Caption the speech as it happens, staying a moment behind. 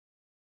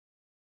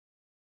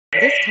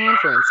This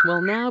conference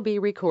will now be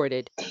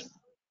recorded.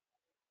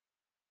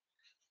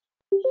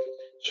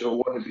 So I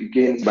want to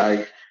begin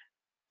by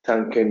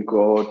thanking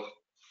God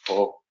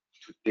for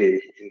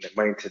today in the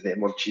mighty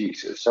name of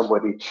Jesus.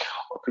 Somebody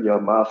open your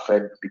mouth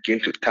and begin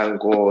to thank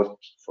God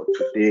for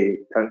today.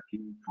 Thank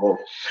Him for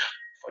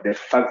the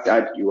fact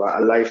that you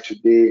are alive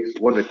today. We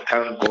want to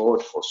thank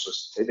God for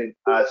sustaining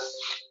us.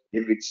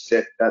 David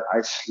said that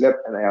I slept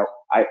and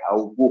I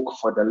awoke,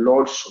 for the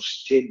Lord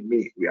sustained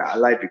me. We are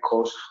alive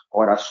because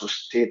God has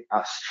sustained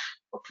us.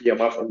 Open your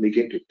mouth and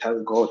begin to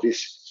thank God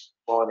this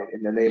morning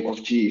in the name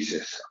of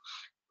Jesus.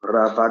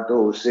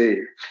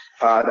 Rabadose.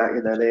 Father,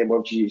 in the name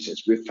of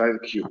Jesus, we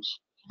thank you.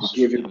 We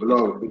give you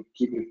glory. We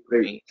give you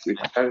praise. We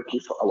thank you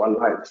for our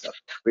lives.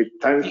 We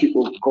thank you,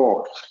 O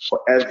God, for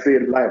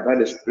every life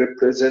that is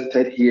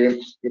represented here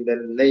in the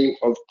name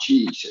of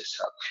Jesus.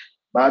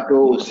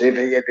 Bado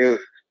Zeveyedu,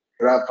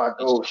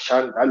 Rabado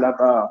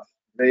Shandalaba,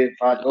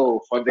 Revado,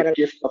 for the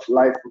gift of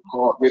life, O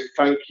God. We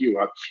thank you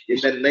in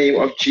the name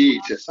of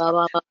Jesus.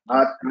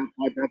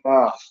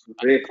 Adabadaba,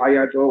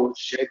 Repayado,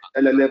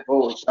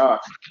 Shetelelebosa,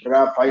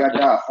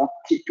 Rapayada, for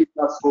keeping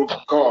us, O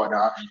God.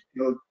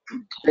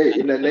 Today,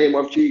 in the name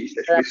of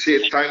Jesus, we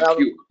say thank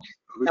you.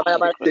 We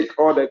take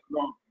all the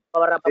glory,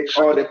 take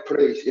all the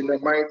praise in the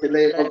mighty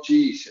name of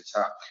Jesus.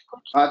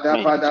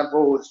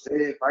 Adabadabo,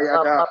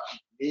 Repayada,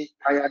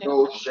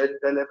 Mikayado,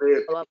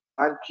 Shetelebe.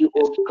 Thank you,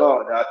 O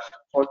God,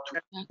 for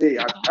today.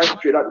 I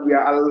thank you that we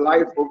are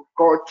alive, O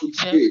God,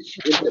 today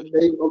in the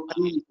name of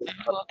Jesus.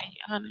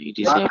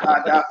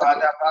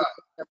 Makadabadaba,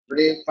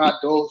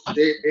 Revado,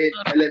 Sebe,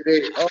 Telebe,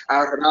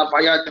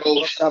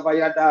 Arabayado,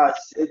 Savayada,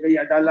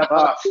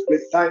 Seveyadalaba. We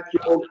thank you,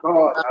 O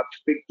God.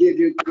 We give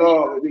you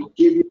glory. We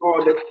give you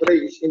all the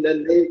praise in the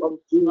name of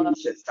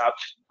Jesus.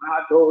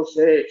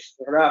 Madose,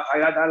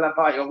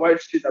 Rafayadalaba. Your word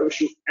says that we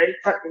should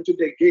enter into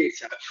the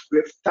gates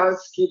with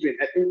thanksgiving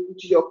and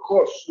into your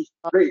courts with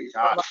praise.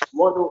 We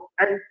want to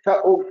enter,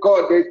 oh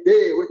God, the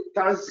day with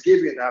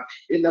thanksgiving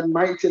in the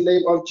mighty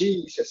name of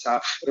Jesus.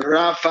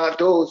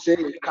 Rafadose,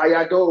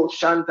 Kayado,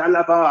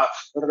 Shandalaba,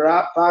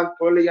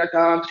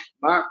 Rafantoliata,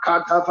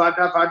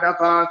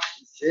 Makatavadavadava.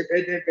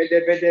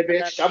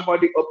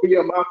 Somebody open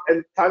your mouth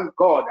and thank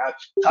God.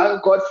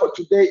 Thank God for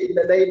today in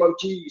the name of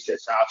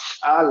Jesus.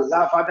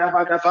 Allah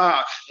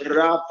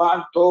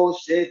Ravanto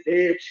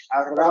Sete,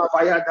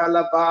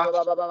 Rapayadalaba.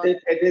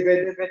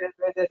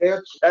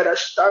 Let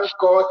us thank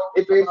God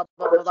even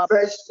for the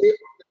first day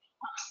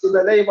in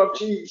the name of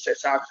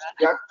Jesus.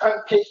 We are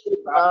thanking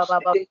Him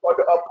for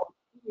the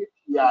opportunity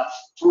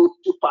to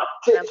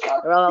partake in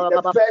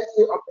the first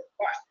day of the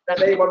fast in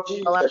the name of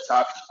Jesus.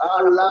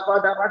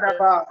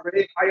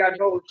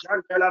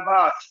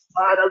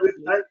 Father, we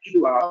thank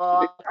you. We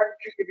thank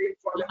you even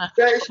for the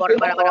first day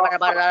of our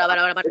fast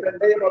in the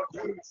name of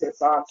Jesus.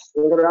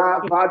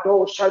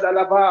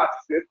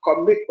 We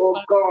commit, oh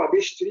God,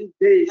 these 3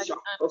 days of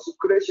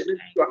consecration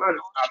into your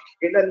hands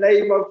in the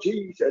name of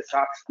Jesus.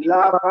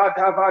 Let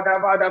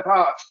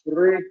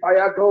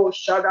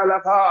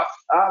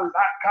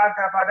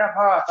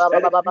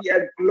it be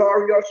a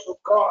glorious, oh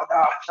God,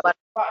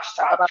 a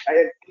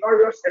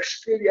glorious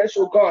experience,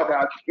 oh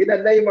God, in the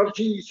name of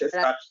Jesus.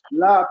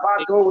 La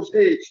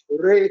Padose,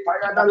 Re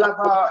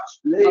Payadalava,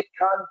 Le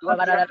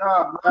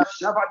Cantoliata,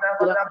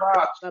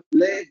 Masabadabadaba,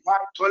 Le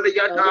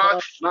Pantoliata,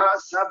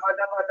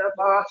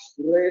 Masabadabadaba,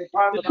 Re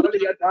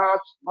Pantoliata,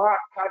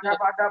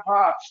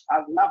 Makadabadaba,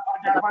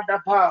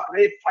 Alabadabadaba,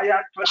 Re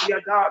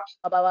Payantoliata,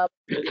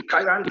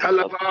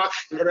 Kayantalava,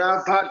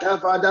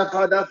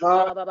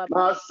 Rabadabadabadaba,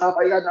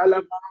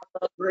 Masabayadalava.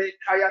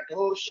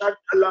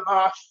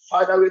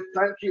 Father, we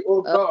thank you,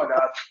 oh God.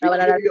 We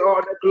give you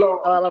all the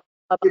glory.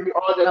 Give you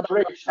all the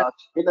praise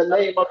in the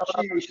name of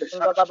Jesus.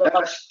 Let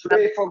us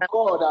pray for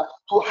God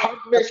to have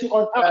mercy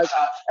on us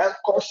and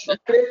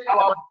consecrate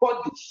our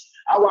bodies,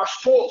 our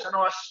souls, and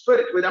our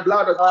spirit with the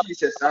blood of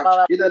Jesus.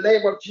 In the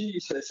name of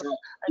Jesus.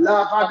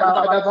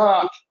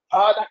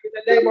 Father, in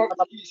the name of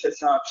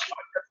Jesus, on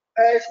the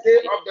first day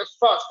of the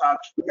fast,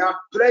 we are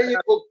praying,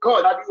 oh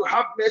God, that you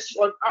have mercy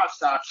on us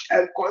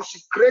and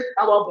consecrate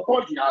our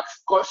body,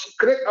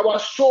 consecrate our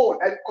soul,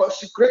 and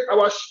consecrate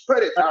our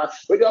spirit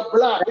with your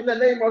blood in the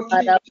name of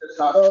Jesus.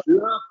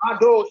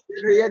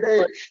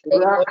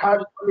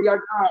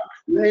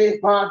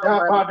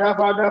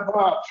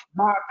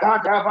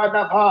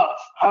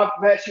 Have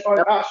mercy on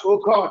us, oh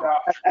God,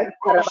 and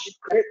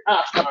consecrate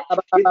us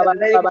in the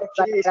name of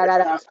Jesus.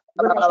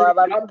 When as we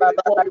come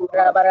before you,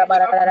 have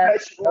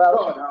mercy, oh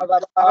God.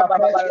 Have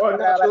mercy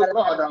on us, oh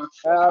God.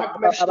 Have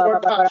mercy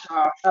on us.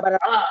 And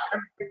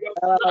bring your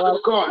blood, oh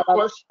God.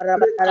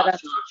 Consecrate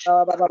us. In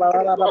the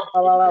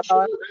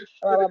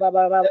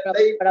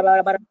name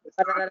of Jesus.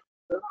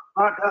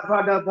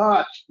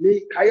 Rabadabadaba,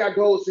 Mikaya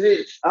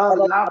Dose,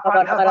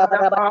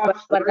 Alabadabadaba,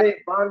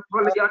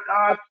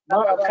 Rebantoliata,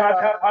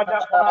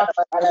 Makadabadaba,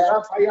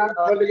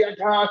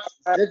 Rapayantoliata,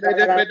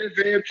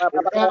 Zebedebedebe,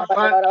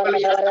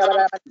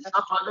 Rabantoliata,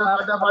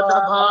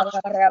 Zabadabadabadaba,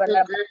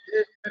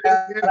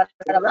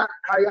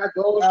 Rakaya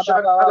Dosha,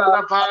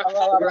 Talalaba,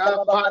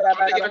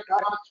 Rabantoliata,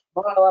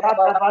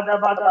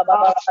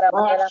 Makadabadabadaba,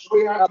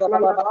 Masuya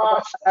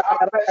Talalaba, have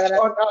mercy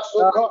on us,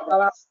 O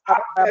God.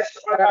 Have mercy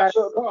on us,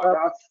 O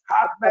God.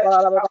 Have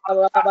mercy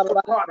upon us,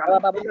 O God.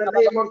 In the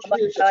name of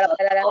Jesus,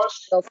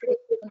 consecrate,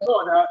 O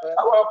God,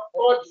 our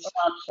bodies,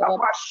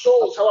 our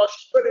souls, our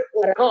spirit,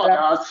 O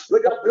God,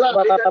 with your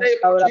blood in the name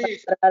of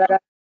Jesus.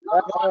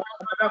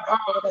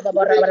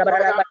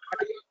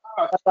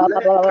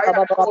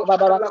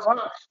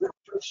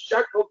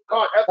 Present, oh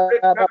God, every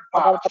member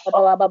of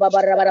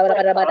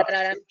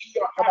into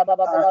your hand.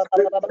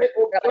 We pray,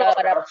 oh God,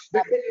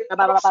 begin to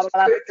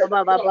consecrate their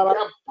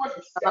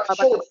bodies, their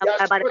souls, their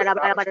spirit,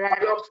 by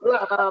your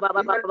blood.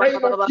 In the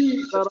name of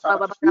Jesus,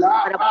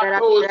 La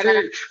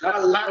Patose,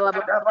 La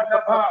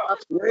Kadabadaba,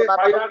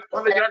 Rebayan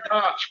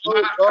Toleata,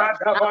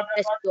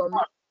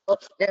 Makadabadaba.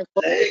 Then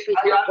consecrate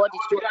our body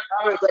to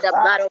with the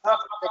blood of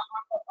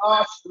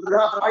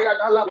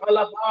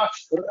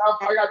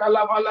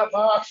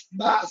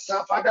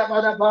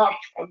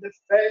on the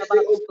first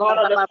day, oh God,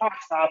 of the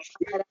fast,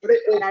 we pray,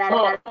 oh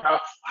God,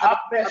 have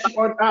mercy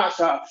on us,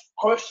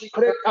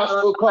 consecrate us,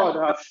 oh God,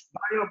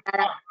 by your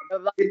blood,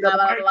 in the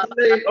mighty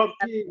name of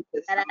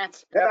Jesus.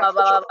 Let us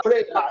also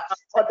pray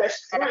for the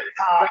strength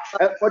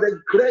and for the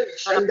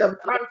grace and the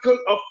mantle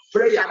of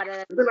prayer.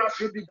 Even as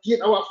we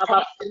begin our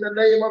fast in the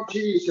name of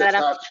Jesus.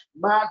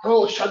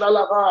 Mato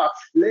Shadalaba,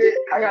 Le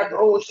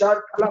Kayado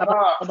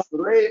Shantalaba,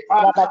 Re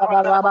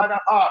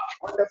Padabadaba.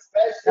 On the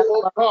first day,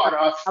 oh God,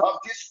 of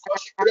this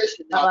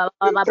consecration,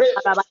 we pray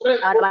for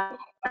strength, oh God.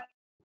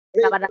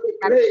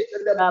 Grace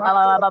and the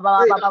mantle of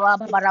prayer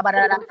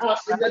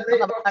us in the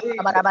name of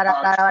Jesus.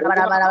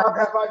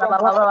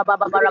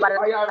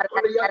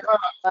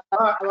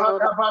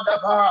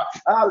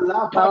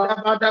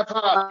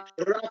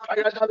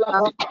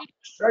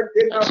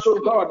 Strengthen us, O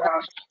God.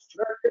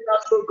 Strengthen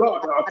us, O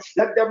God.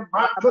 Let the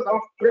mantle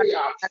of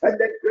prayer and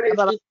the grace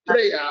in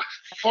prayer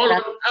fall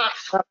on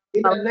us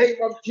in the name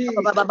of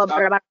Jesus.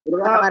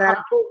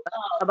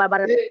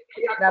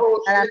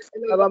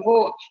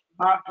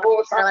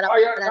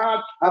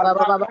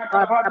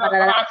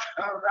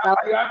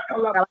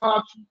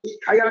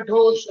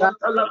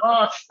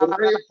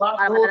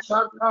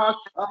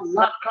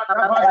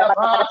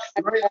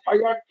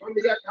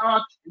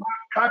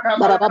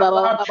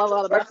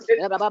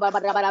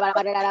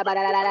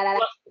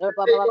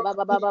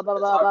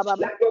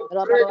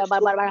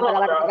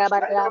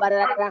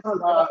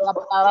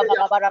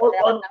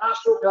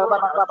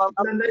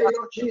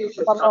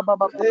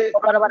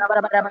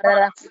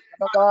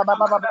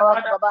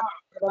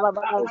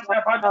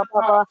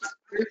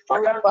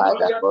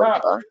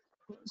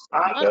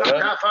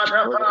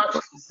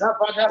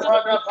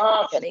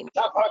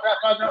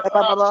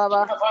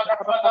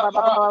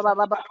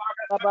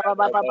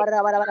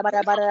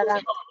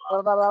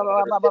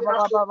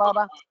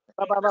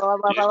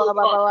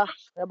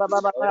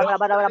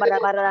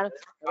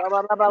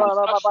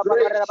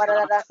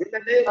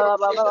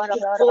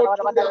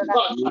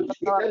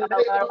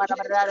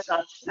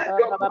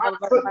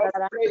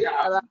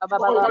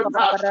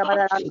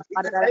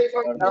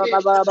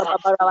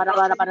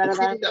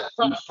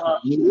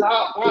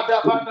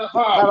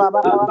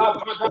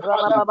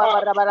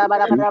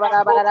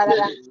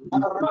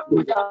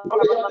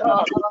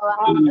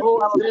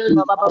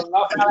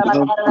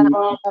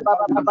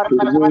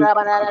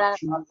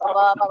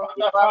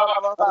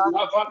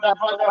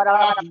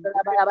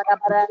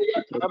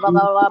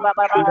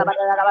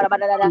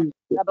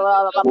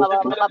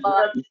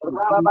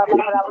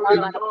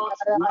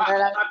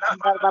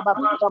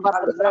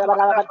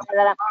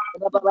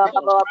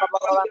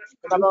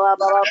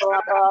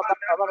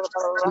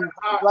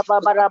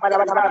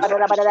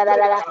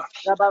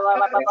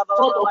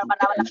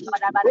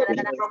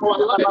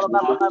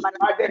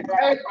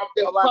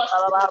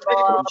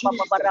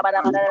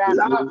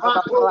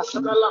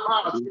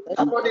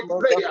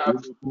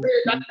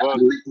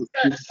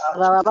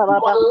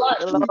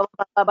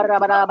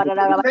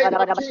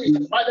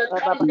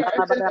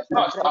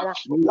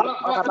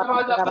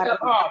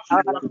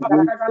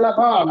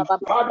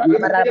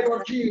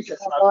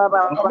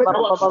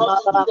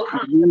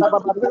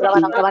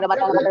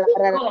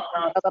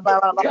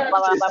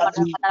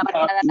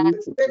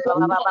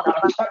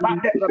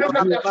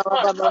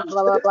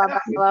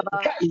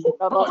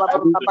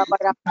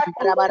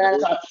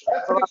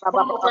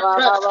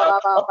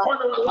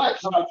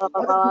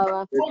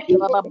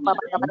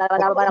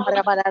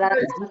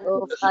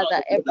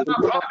 every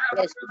form of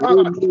curse,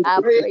 God. I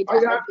pray that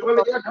every form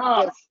of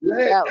curse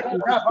that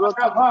will be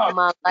broken from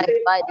our life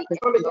by the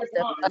end of the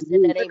cross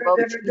in the name of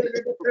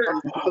Jesus.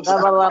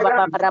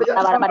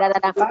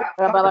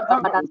 By the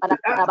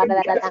end of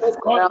this class,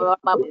 God,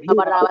 every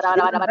form of curse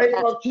in the name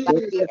broken of in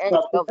Jesus,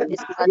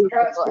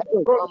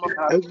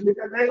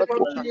 the name of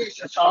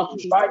Jesus.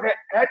 by the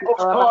end of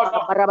God,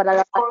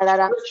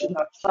 consecration,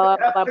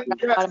 every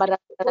curse in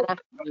the name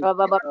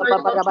of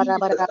Jesus.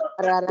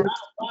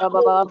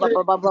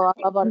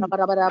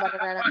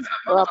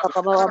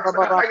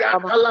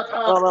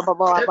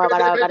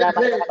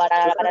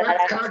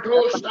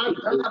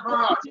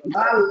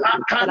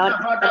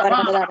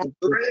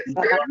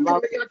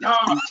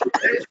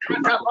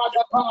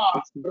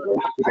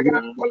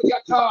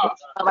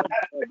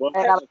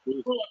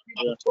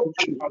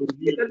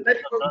 In the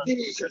name of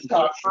Jesus,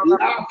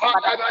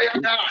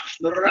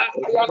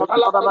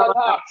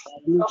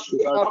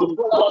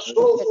 our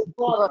souls,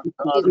 God,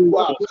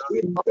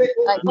 we pray,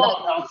 oh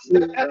God,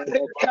 let every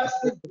curse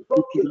be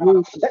broken,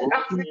 let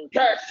every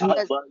curse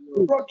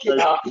be broken,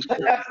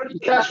 let every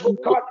curse, oh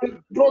God, be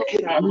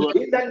broken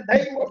in the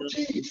name of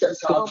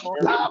Jesus.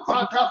 La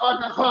bata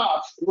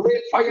bata,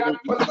 we fire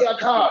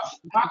poliata,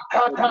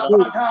 makata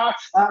bata,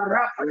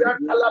 rapaya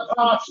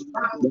talapa,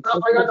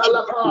 rapaya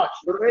talapa,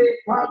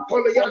 repa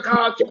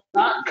poliata,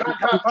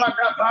 makata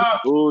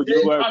bata, Oh,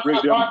 Jehovah, I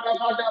break them.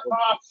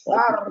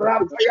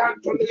 rapaya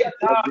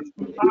poliata,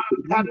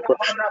 makata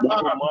bata.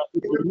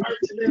 In the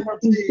mighty name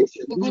of Jesus.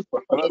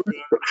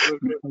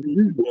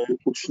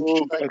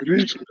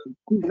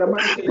 In the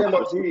mighty name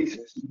of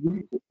Jesus.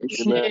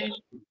 Amen.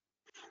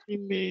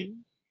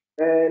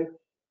 And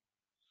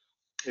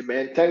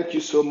amen. Thank you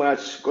so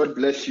much. God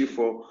bless you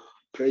for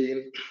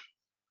praying.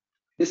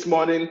 This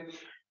morning,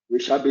 we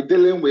shall be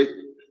dealing with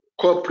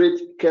corporate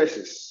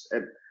curses.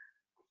 And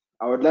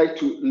I would like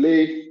to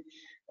lay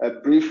a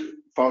brief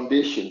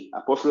foundation.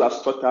 Apostle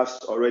has taught us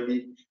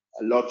already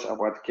a lot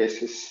about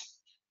curses,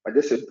 but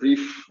just a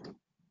brief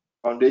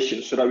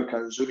foundation so that we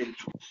can zoom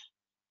into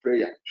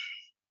prayer.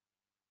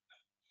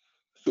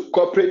 So,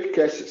 corporate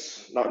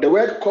curses. Now, the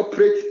word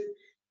corporate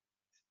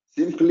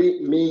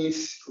simply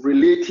means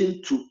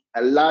relating to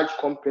a large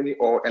company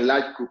or a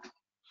large group.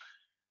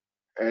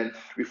 And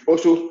we've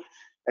also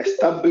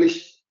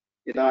established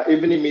in our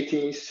evening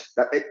meetings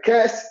that a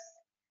curse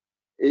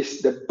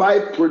is the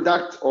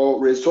byproduct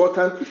or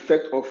resultant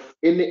effect of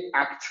any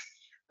act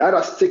that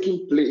has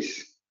taken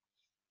place.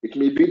 It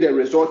may be the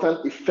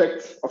resultant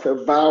effect of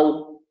a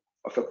vow,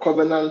 of a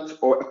covenant,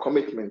 or a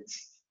commitment.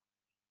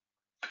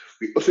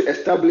 We also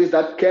established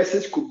that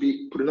curses could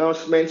be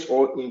pronouncements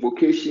or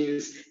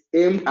invocations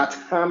aimed at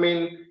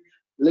harming,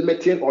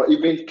 limiting, or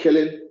even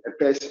killing a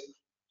person.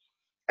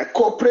 A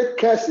corporate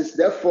curse is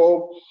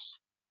therefore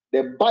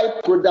the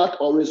byproduct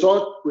or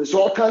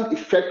resultant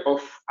effect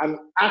of an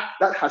act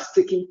that has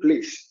taken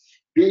place,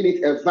 being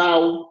it a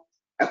vow,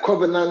 a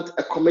covenant,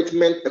 a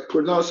commitment, a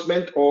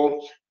pronouncement,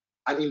 or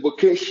an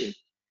invocation.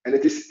 And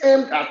it is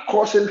aimed at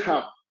causing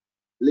harm,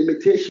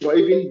 limitation, or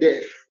even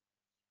death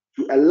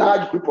to a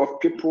large group of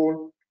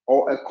people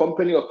or a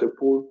company of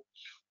people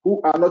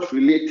who are not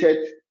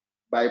related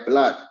by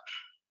blood.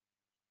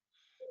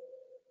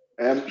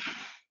 An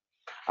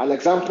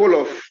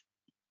example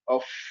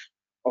of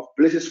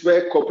places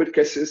where corporate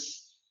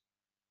cases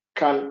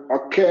can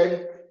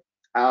occur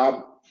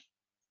are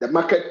the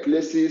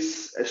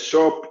marketplaces, a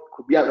shop,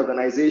 could be an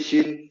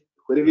organization,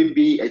 could even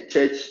be a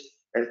church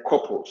and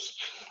couples.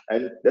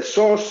 And the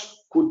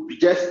source could be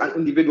just an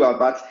individual,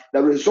 but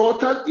the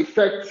resultant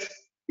effect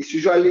is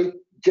usually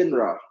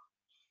general.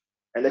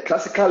 And the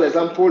classical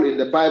example in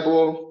the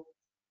Bible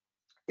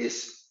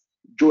is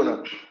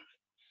Jonah.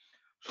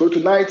 So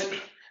tonight,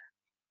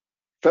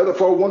 first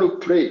of all, I want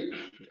to pray.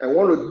 I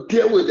want to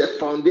deal with the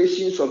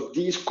foundations of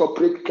these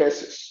corporate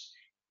curses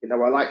in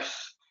our lives.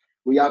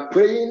 We are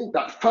praying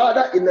that,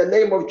 Father, in the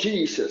name of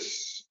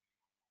Jesus,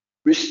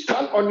 we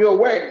stand on your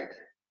word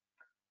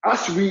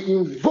as we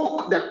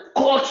invoke the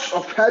courts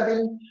of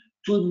heaven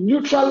to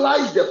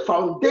neutralize the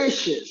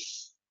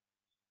foundations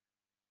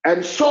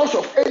and source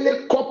of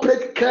any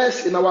corporate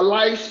curse in our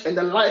lives and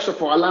the lives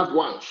of our loved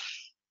ones.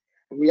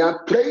 We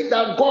are praying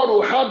that God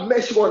will have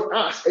mercy on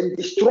us and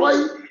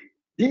destroy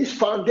these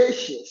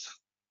foundations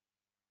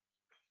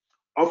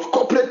of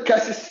corporate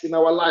curses in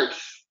our lives.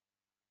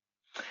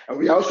 And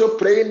we are also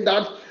praying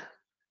that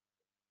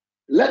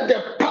let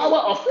the power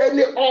of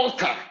any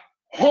altar,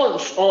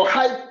 horns, or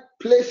high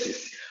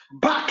places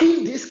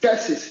backing these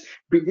curses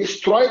be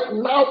destroyed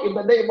now in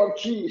the name of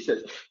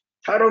Jesus.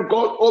 Child of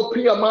God,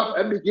 open your mouth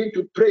and begin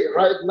to pray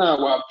right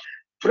now.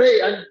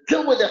 Pray and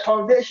deal with the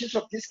foundations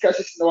of these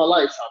curses in our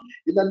lives.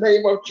 In the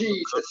name of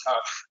Jesus.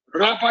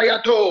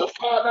 Rapayato,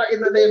 Father,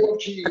 in the name of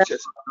Jesus.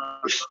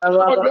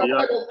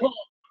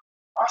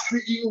 As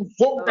we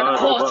invoke the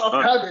courts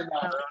of heaven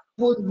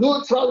to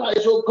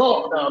neutralize, oh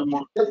God,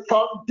 the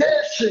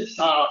foundations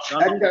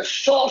and the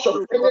source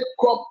of any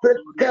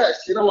corporate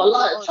curse in our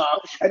lives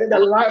and in the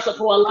lives of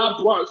our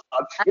loved ones.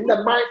 In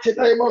the mighty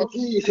name of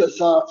Jesus,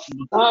 we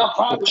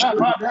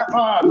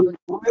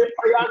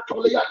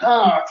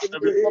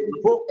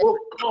invoke, oh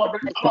God,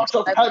 the courts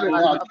of heaven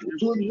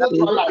to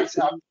neutralize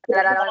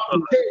the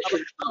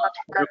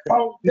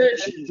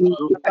foundations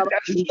and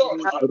the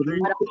source of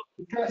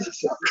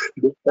curses.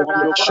 In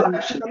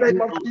the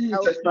name of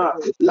Jesus,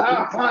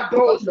 Lava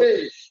those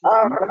days,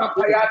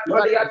 Rapayat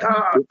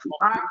Paliata,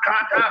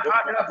 Akata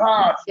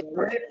Padava,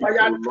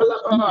 Repayat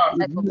Palava,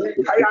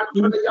 Repayat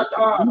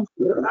Paliata,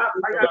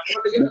 Rapayat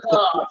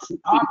Paliata,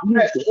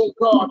 Harvest, O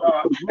God,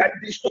 and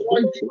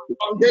destroy the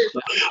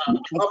foundation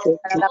of our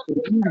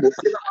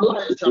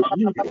lives.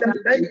 In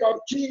the name of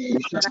Jesus,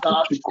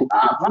 Jesus,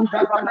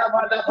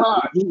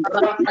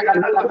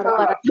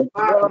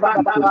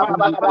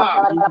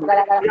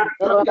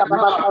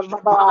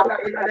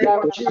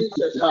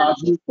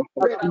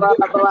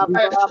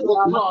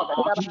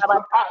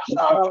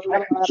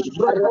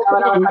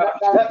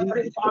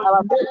 every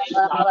foundation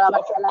of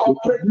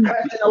corporate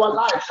curse in our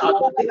lives,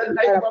 in the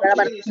name of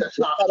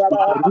Jesus,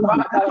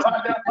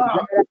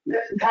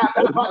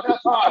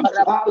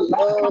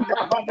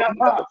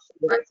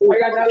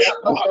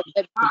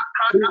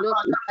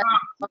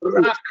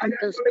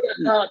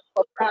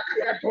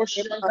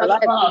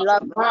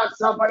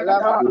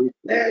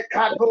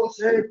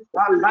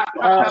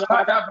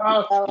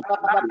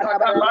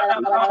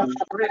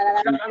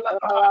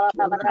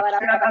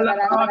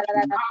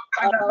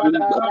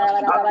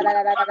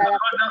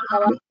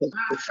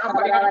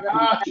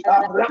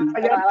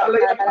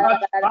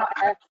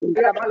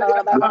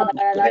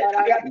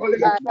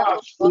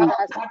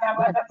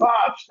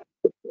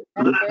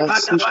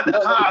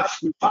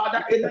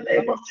 Father, in the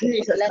name of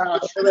Jesus,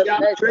 we are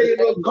praying,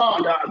 oh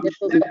God,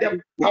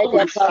 let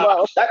the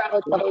powers that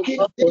are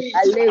working these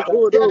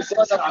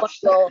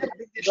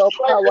your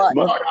power,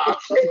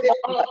 any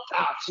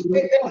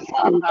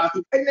altar,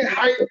 any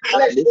high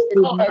place, oh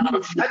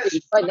God, that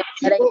is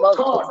oh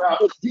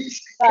God,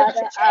 these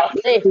Father, I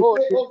pray for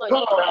oh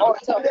God,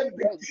 let them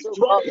be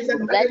destroyed in the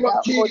name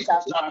of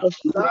Jesus.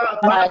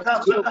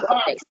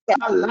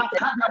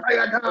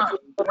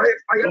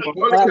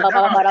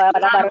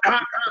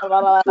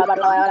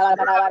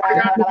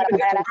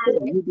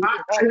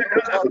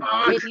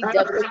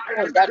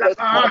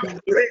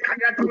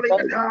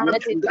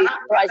 Let it be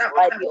crushed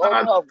by the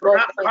altar of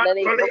God in the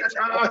name of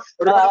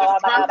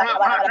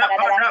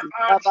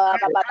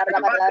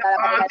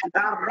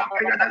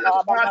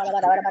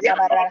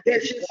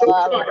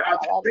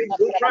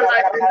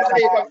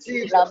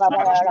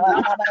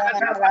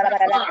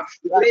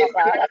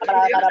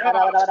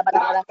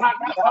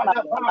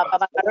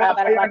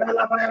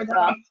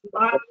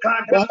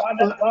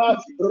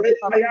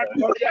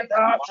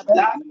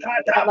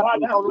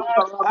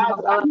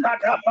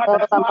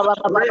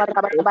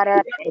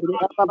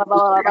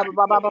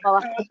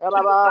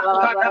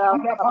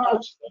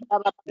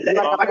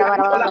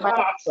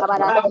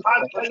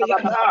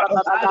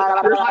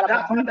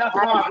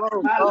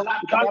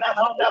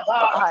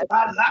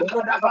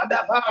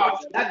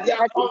that their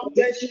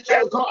foundations,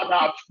 oh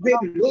God, be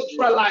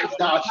neutralized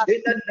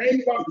in the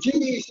name of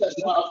Jesus.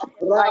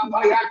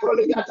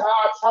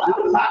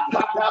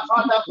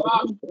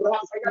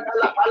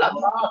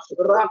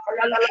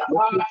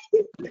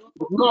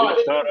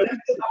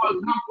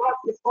 God,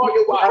 before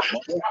you are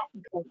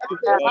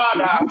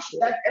Father,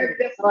 that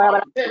every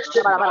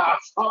foundation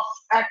of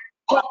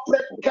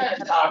corporate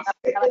cancer,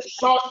 in the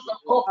source of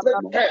corporate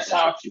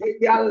cancer in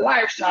their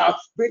lives,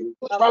 be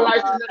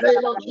neutralized in the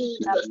name of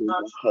Jesus.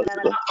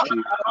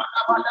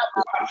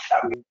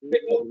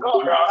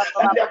 God,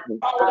 and the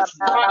powers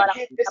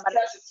in this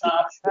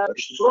cancer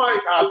destroyed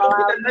in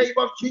the name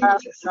of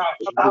Jesus.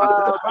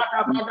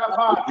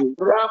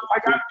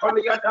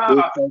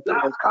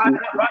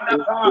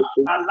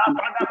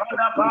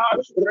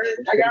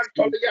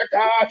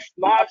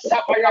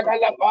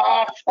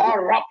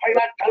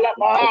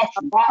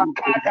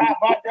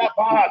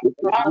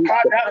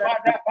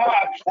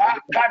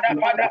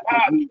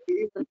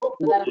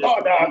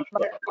 God,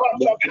 the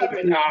courts of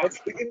heaven,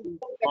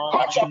 the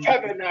courts of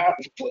heaven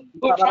to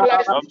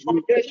neutralize the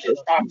foundations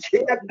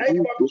in the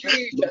name of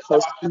Jesus.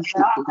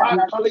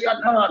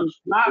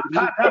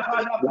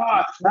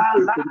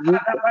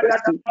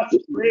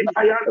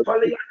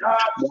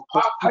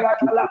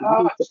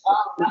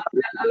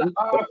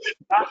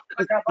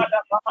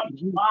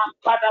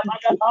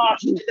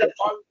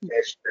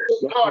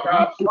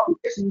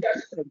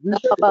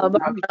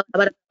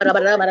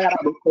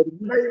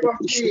 Name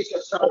of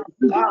Jesus.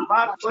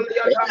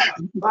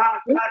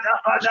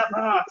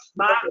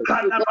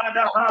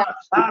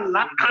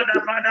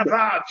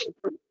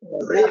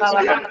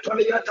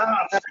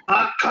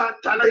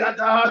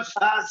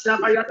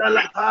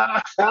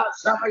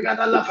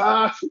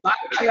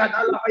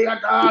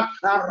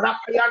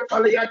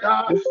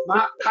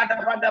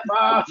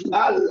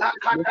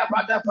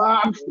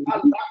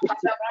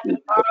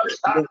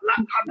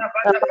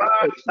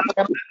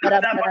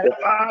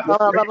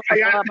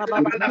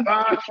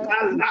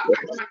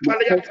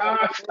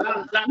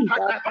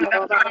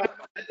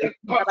 the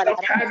courts of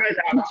heaven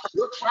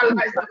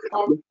neutralize the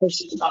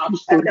foundations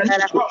and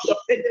the source of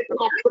any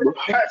corporate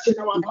curse in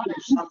our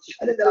lives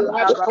and in the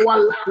lives of our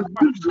loved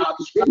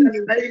ones. In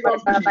the name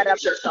of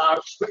Jesus,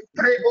 we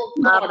pray, oh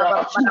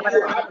God,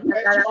 you have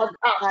mercy on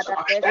us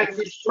and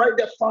destroy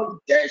the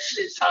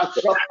foundations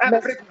of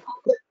every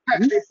corporate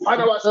curse we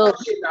find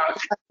ourselves in.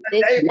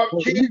 In the name of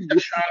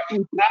Jesus,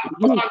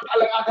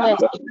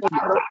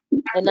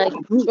 and I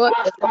destroy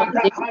the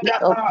foundation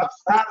of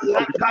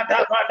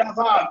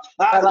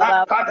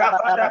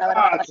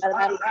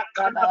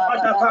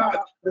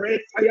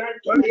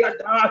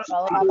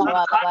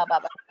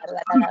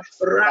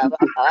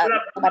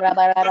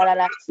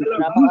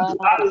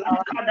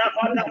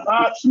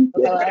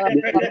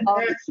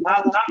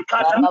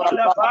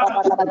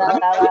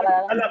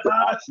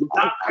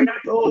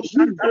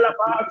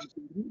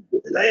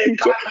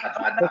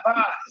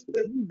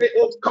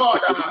oh God,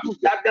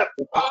 that the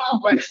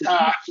powers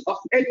of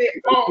any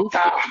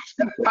altar,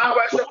 the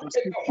powers of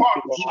any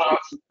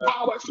horns,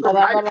 powers of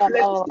high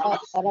places,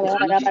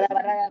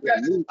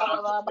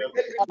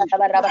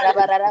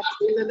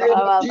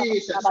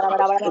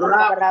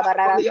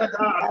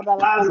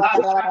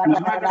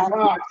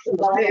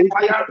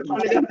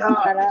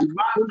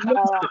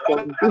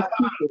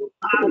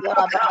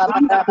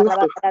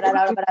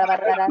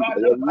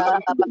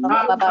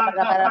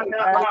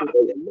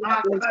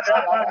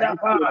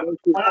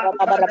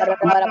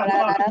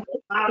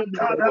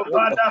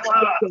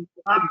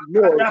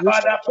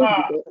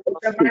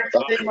 in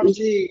the name of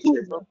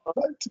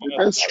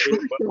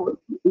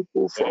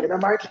Jesus, in the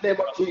mighty name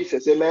of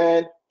Jesus,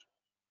 amen.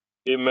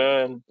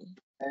 Amen.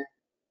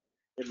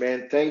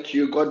 Amen. Thank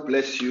you. God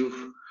bless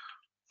you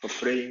for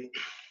praying.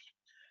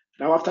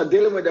 Now, after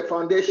dealing with the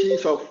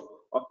foundations of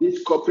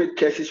these corporate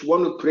cases, we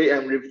want to pray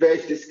and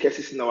reverse these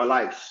cases in our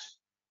lives.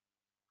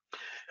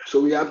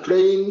 So we are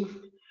praying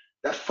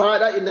that,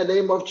 Father, in the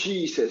name of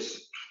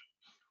Jesus,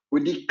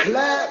 we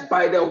declare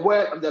by the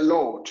word of the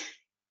Lord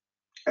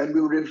and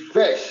we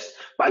reverse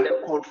by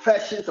the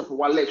confessions of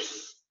our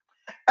lips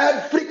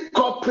every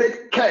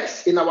corporate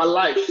curse in our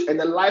lives and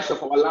the lives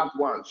of our loved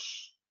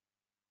ones.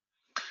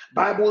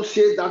 Bible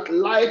says that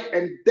life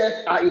and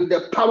death are in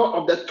the power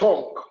of the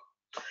tongue.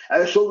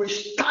 And so we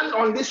stand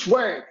on this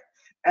word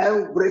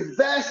and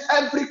reverse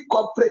every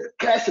corporate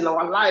curse in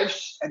our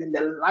lives and in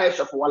the lives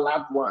of our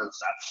loved ones.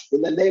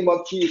 In the name of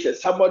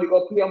Jesus, somebody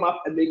open your mouth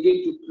and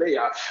begin to pray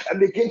and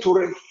begin to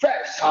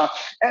reverse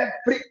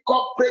every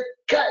corporate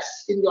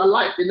curse in your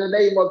life in the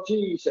name of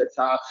Jesus.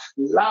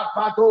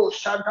 Lavado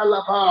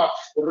Shandalava,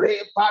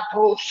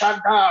 Repato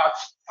Shanda.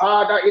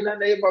 Father, in the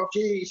name of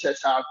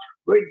Jesus,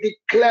 we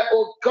declare,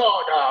 oh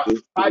God,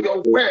 by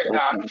your word,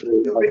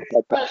 you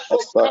reverse, oh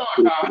God,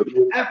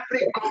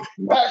 every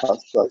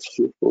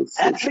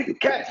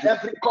curse,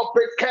 every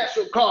corporate curse,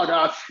 oh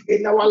God,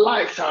 in our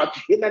lives,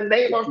 in the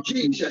name of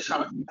Jesus,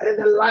 and in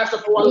the lives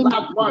of our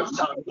loved ones,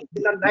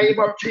 in the name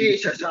of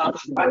Jesus,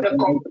 by the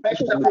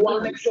confession of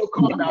our lips, oh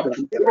God,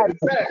 the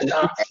reverse,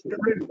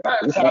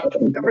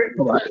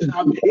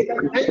 in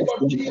the name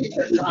of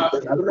Jesus,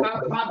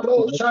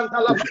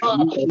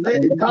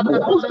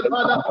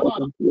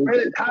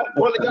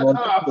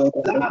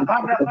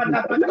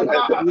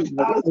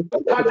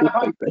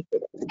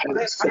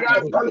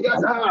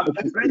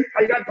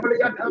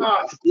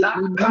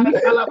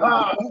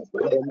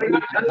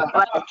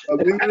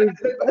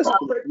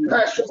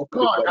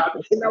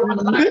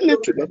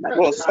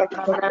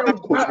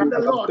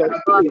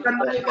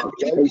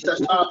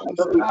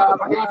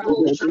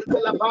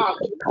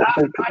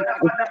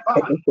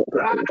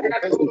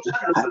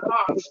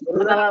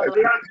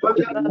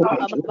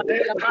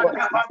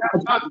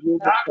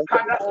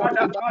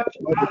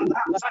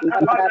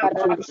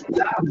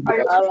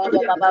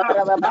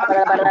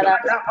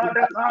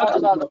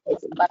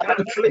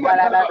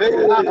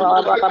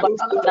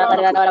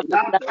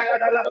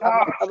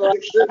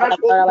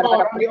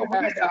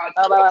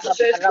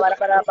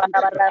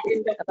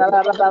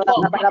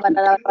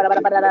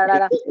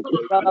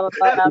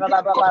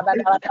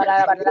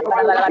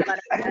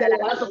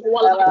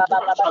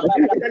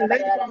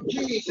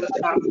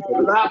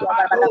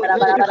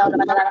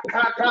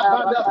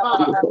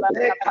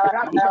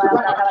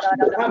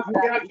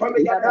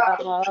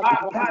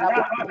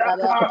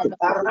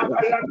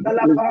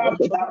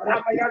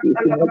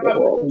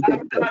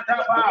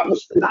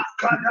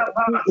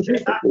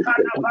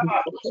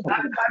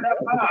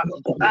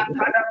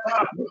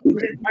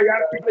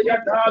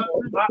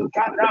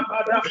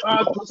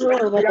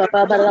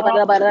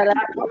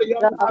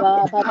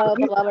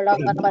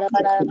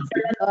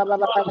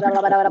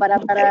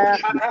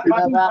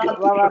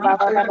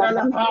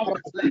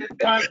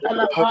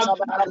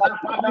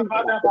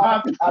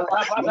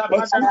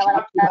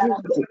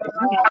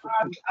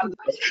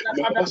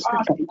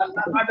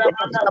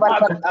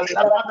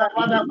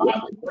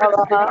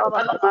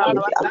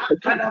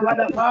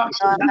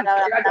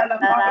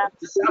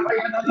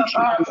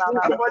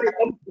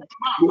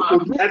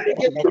 and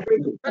begin to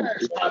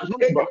reverse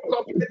any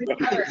complete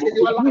curse in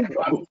your life.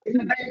 In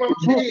the name of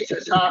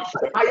Jesus,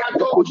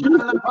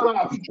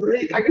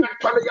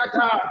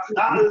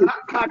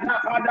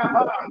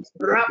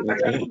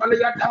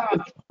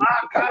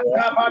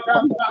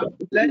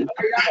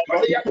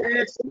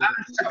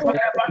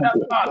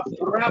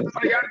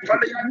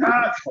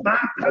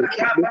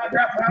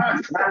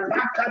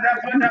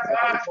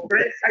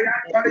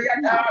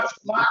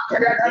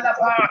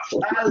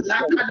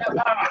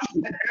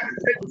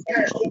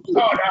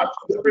 God,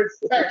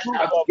 refresh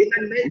in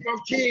the name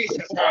of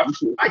Jesus.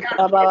 I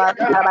am God,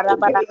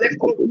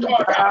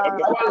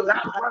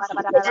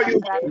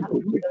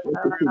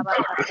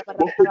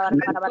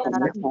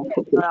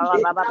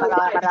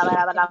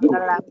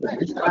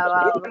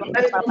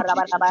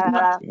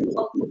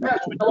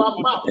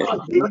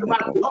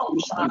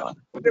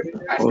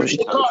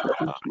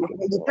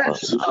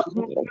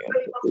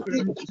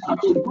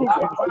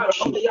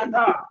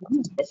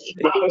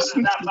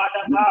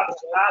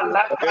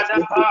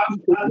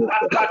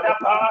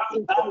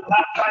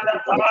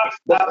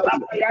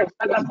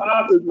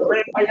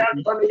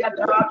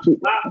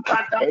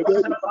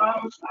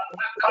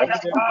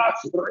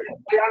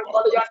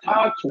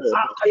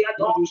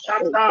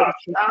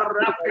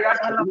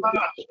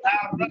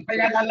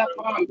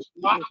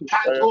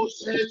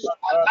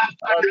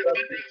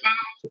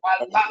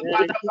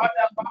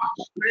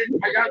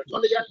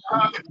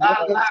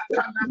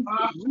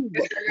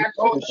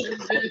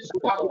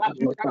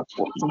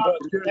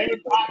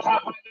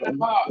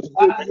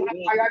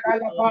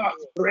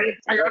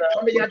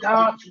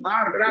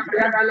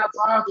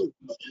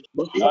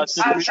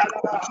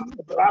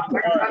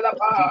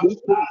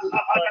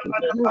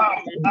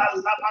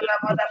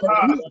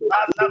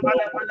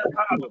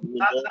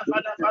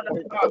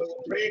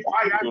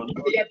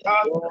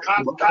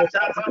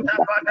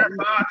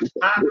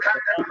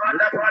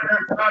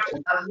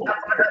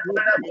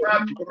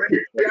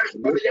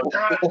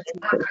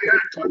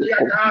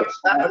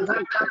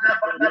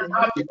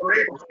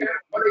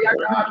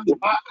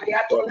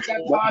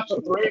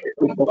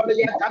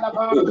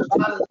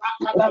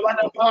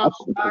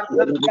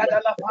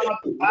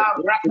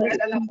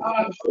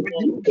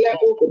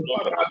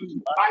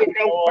 by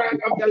the word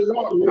of the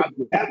Lord,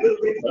 every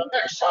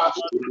reflection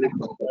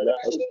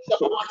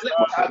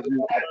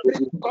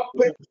every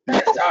corporate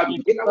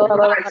in our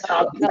lives,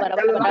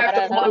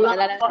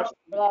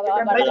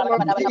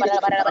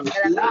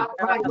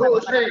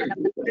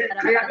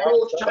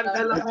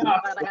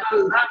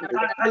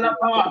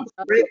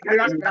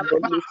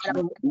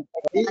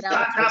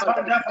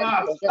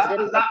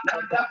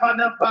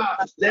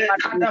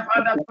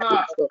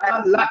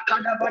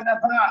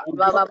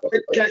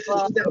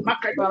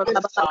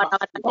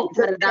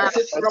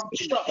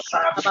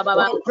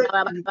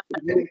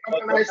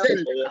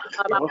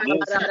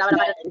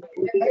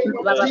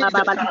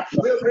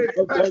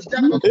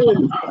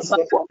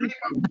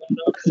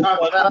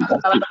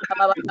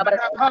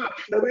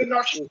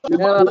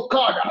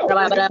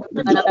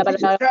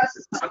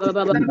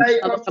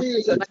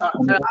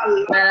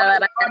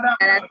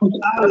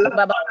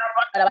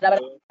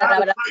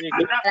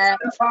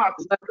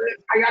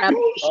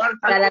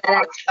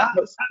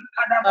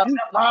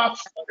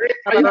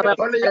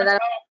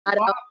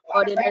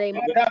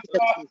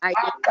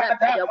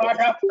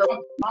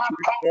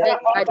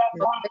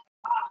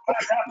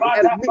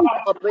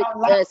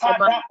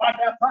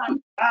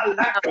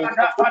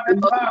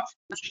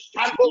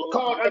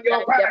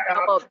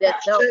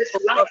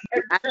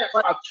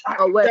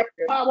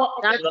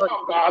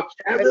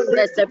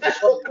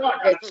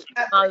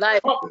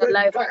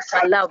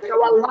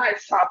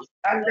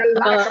 the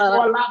life of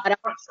our lives,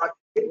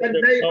 in the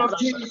name of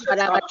Jesus, in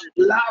the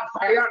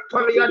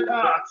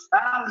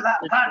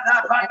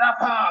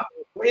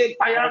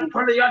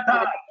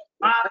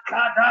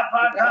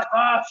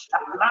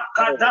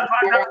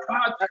name of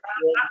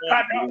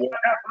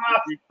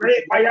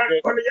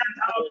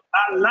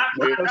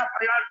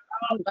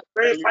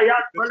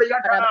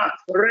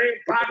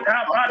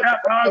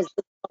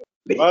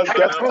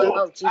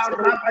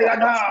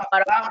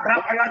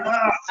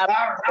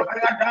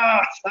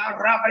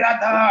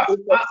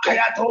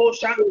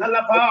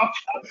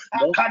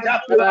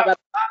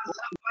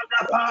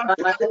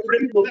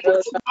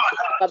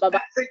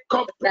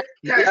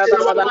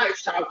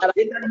Jesus,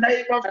 in the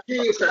name of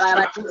Jesus.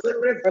 We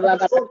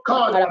reverse, oh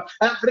God,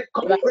 every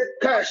corporate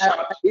curse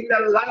in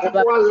the life of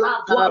our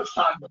loved ones.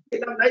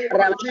 In the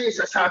name of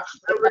Jesus,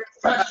 we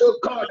reverse, oh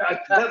God,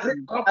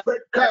 every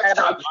corporate curse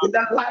in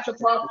the life of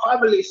our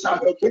families.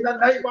 In the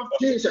name of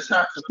Jesus,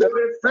 we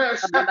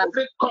reverse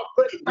every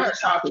corporate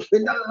curse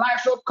in the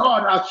life of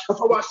God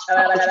of our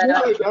spouse.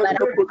 We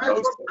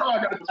reverse, oh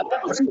God,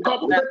 every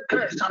corporate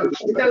curse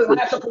in the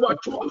life of our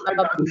children.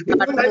 In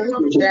the name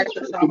of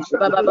Jesus,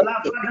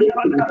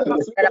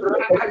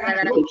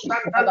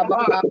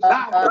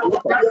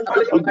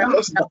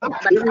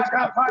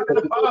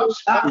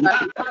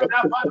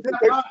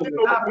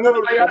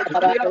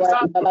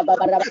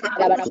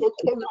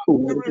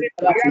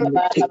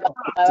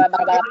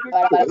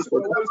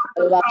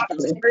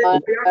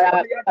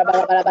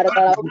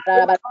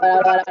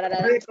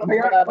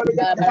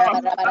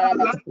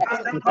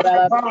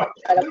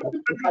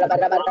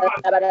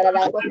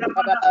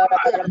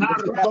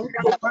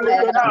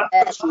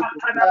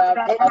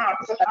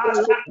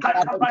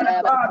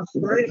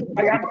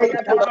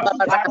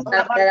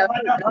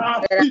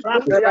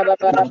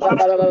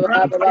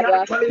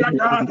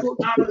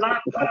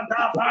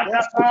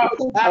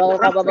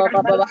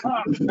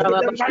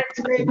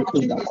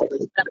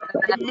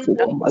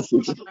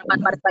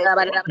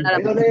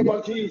 in the name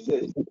of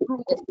Jesus.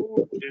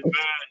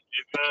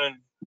 Amen.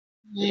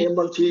 In the name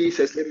of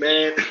Jesus.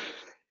 Amen.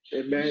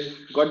 Amen.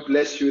 God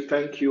bless you.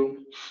 Thank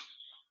you.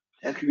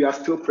 Thank you. We are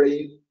still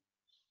praying.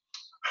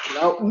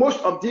 Now, most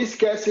of these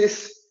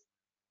cases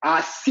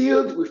are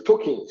sealed with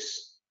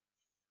tokens.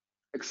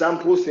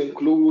 Examples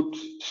include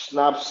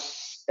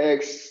snaps,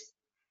 eggs,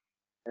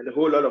 and a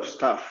whole lot of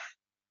stuff.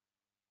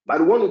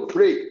 But we want to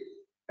pray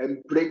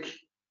and break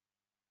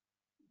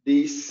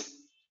these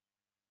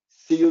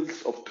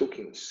seals of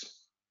tokens.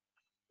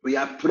 We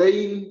are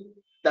praying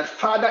that,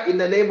 Father, in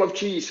the name of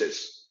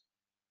Jesus,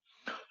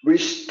 we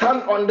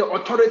stand on the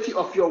authority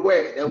of your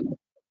word and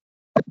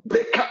the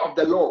breaker of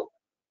the law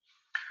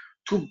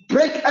to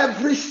break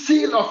every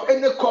seal of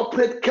any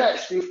corporate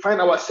curse we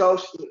find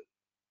ourselves in.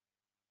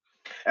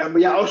 And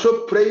we are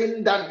also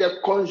praying that the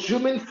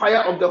consuming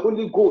fire of the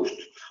Holy Ghost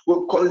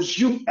will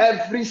consume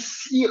every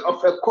seal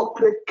of a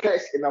corporate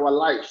curse in our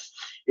lives.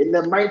 In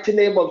the mighty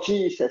name of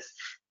Jesus.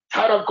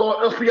 Child of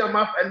God, open your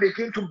mouth and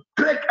begin to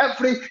break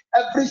every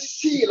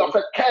seal of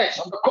a curse,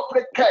 of a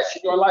corporate curse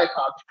in your life.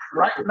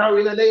 Right now,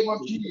 in the name of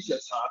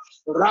Jesus.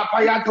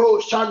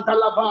 Rapayato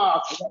Shantalaba.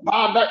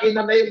 Father, in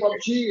the name of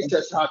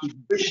Jesus,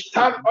 we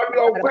stand on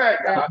your word,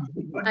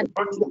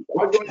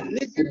 on your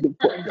living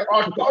word, the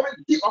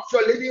authority of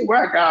your living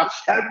word,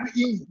 and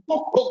we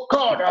invoke, oh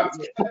God,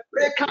 the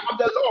breaker of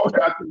the Lord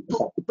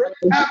to break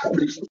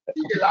every seal,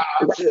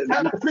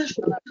 every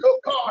seal, oh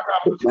God,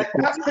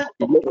 every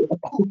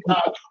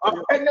of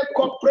any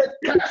corporate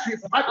curse we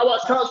find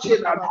ourselves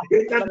in the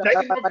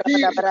name of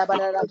Jesus. The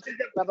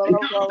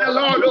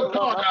Lord, oh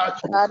God,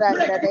 Father,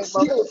 in the name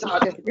of Jesus,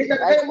 I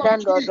stand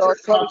on the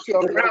authority of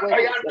your word,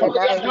 and I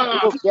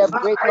invoke the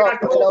breaker of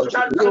the Lord to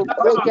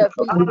break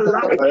every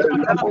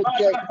corporate curse.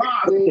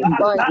 We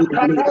bind the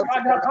seals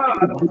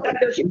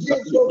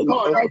of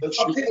God of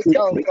this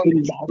yourself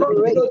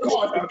to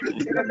break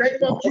the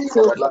name of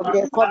Jesus. Of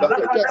the corporate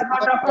curse, in the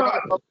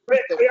name of let the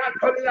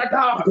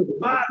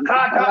seal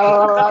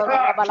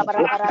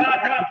of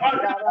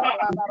this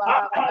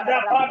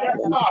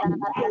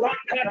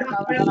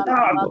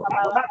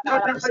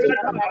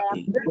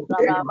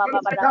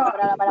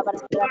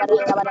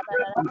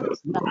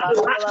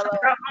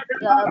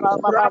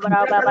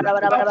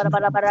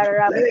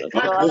breakers be broken in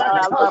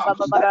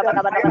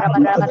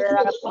the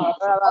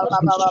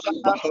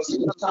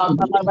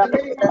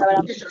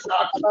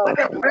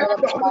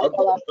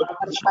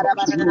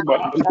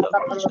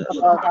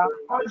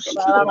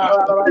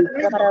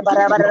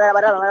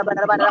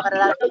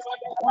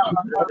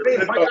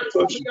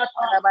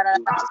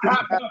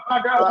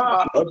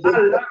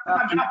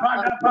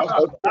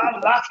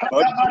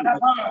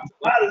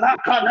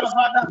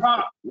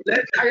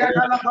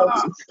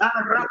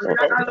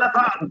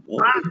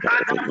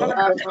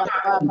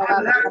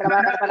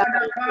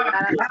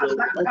of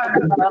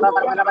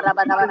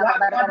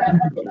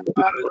Jesus.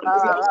 Father, let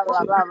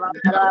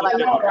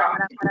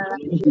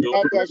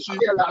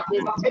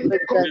the consuming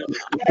fire of the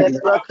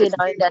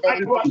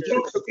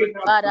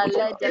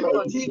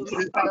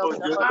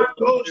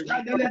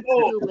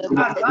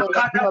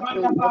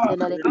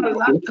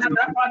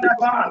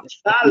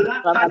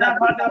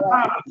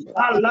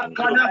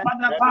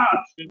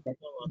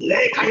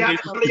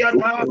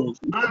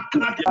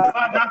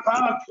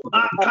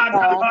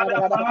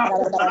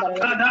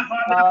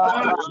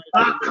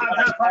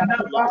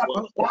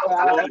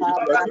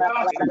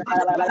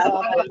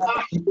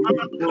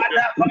Ghost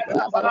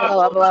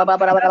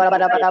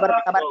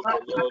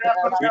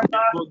consume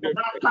every corporate curse in the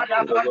name of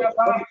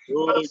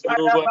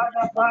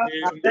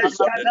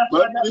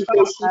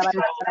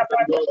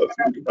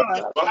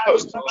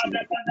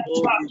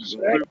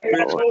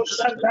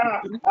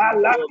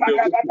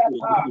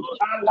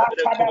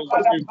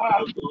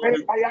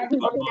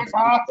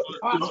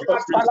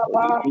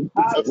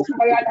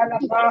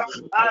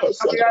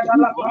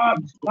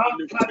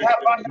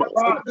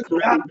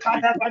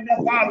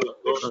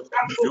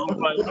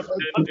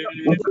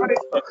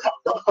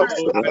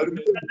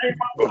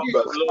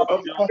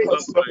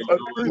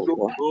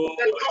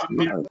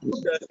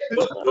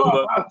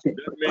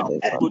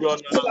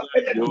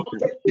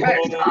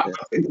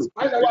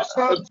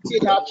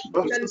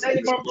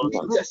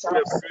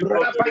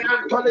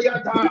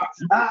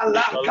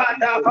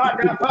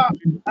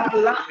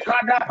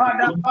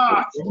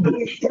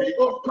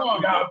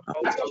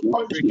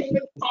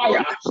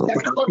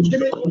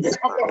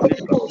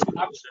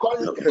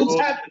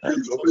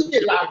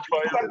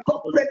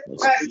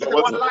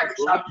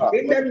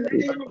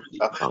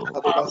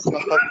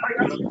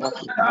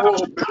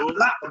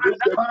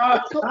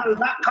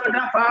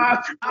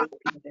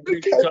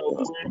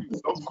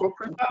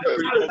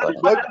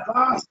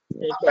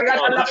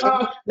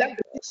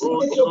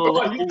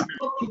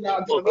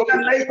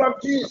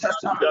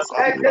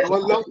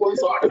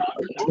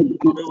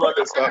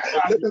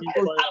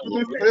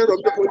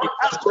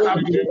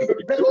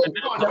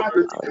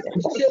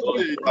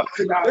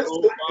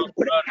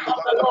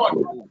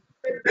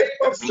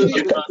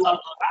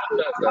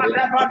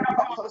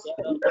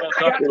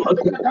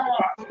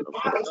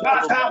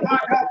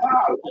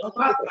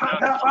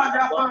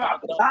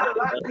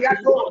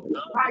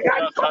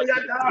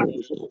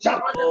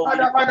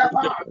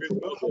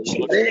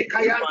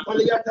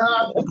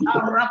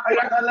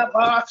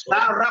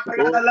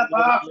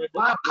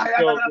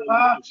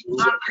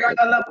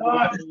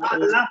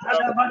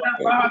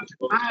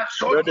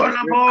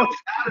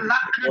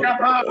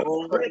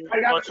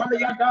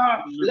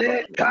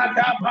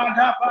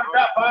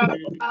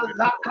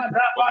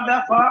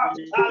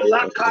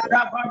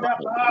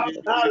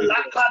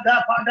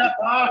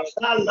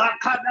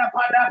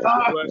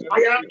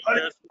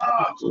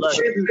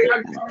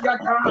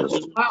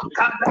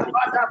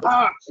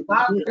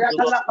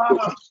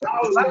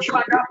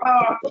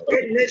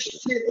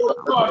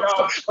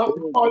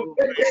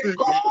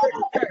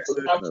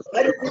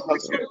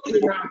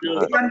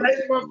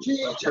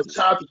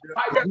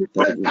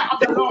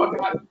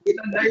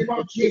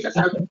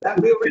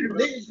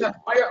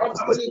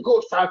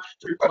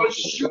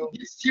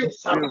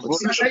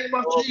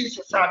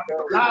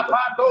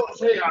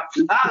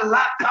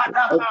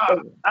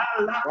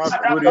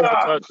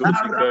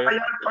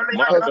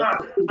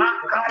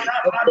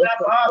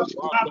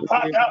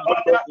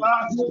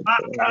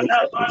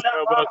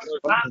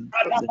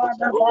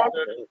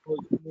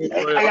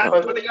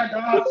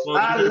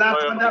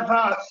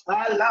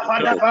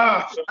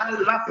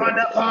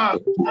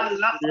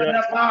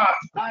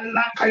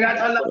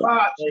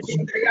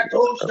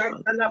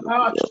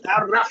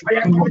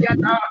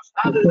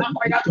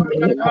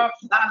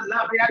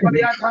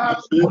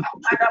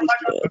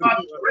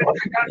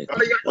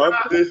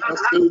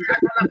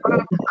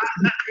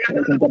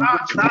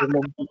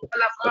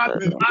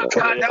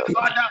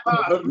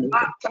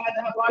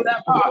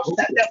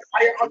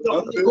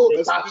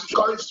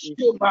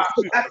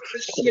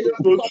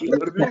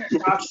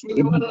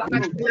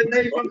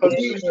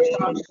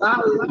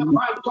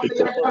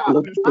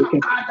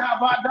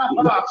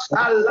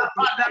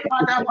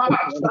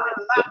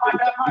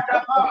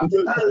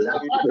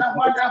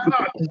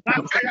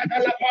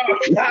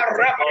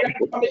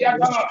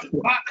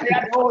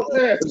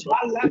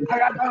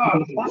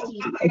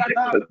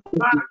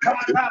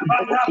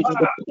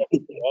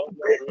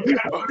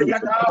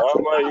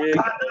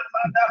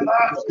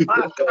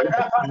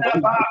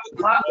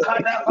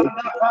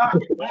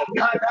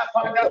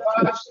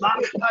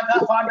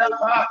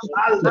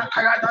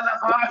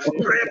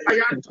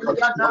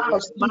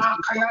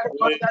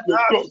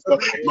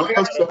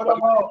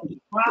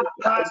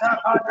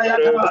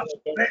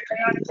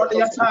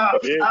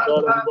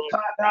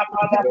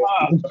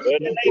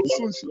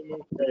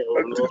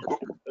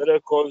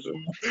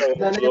In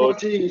the name of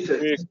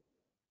Jesus.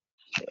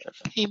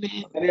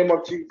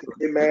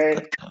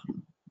 Amen.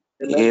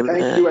 Amen.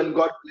 Thank you, and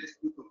God bless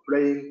you for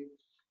praying.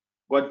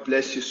 God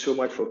bless you so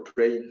much for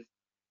praying.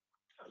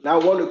 Now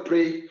I want to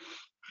pray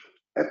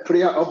a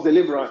prayer of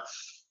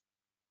deliverance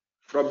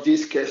from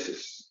these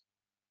cases.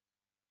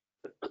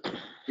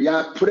 We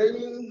are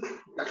praying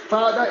that,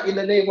 Father, in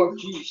the name of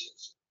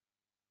Jesus,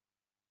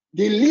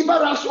 deliver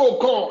us, O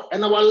God,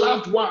 and our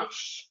loved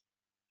ones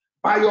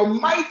by your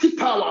mighty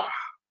power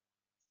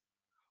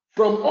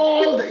from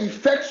all the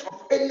effects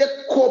of any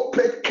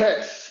corporate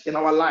curse in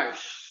our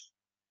lives.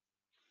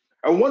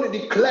 I want to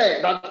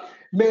declare that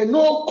may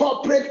no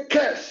corporate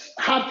curse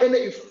have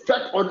any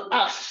effect on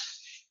us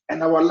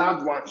and our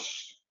loved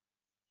ones.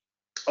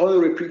 I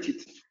want to repeat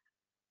it.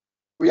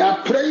 We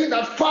are praying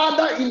that,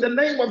 Father, in the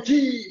name of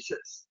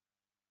Jesus,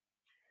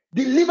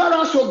 deliver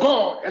us, O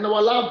God, and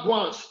our loved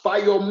ones by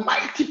your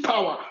mighty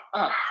power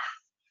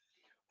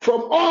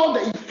from all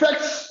the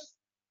effects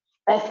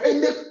of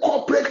any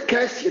corporate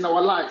curse in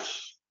our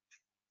lives.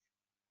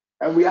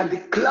 And we are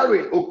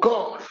declaring, oh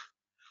God,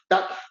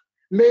 that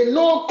may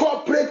no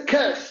corporate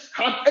curse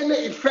have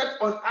any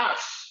effect on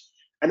us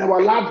and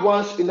our loved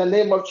ones in the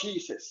name of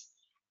Jesus.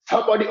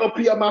 Somebody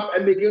open your mouth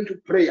and begin to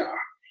pray.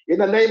 In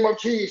the name of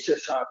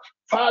Jesus.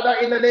 Father,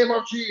 in the name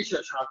of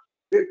Jesus.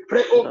 We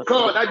pray, oh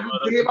God, that you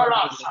deliver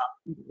us.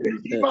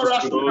 Deliver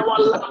us from our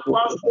loved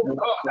ones, oh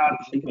God,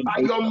 by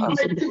your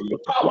mighty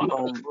power.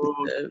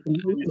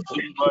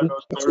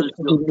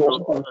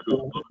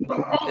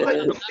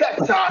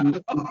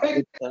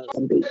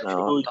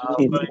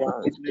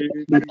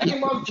 In the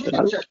name of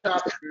Jesus,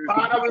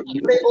 Father, we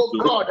pray, oh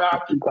God,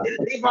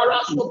 deliver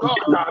us, oh God,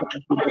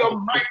 by your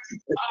mighty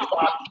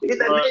power. In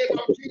the name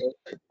of Jesus.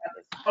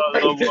 In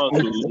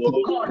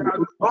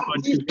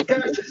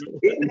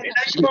the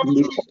name of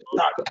Jesus,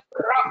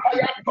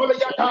 Rapaya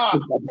Toliata,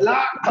 La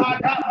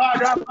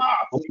Kadabadaba,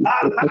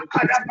 Allah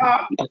Kadaba,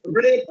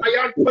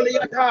 Rapaya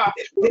Toliata,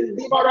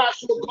 deliver us,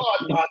 oh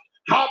God.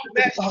 Have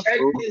mercy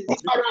and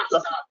deliver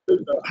us.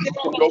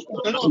 Deliver us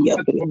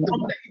from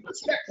the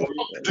effects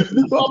of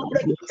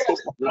corporate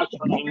curse.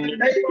 In the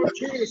name of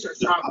Jesus,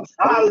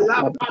 Allah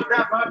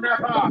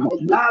Kadabadaba,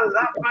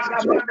 Allah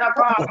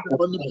Kadabadaba,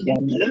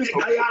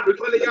 Rapaya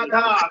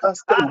Toliata,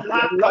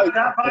 Allah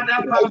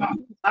Kadabadaba,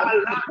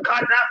 Allah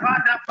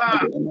Kadabadaba,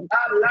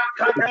 Allah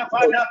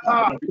Kadabadaba,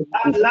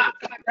 Allah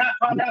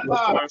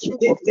Kadabadaba,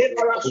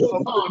 deliver us,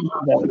 oh God,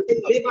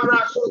 deliver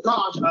us, oh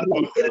God,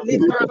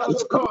 deliver us, oh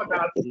God,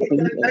 in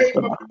the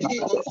name of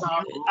Jesus,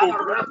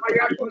 Allah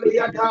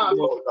Kadabadaba,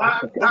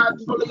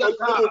 Allah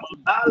Kadabadaba,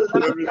 Allah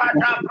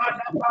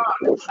Kadabadaba,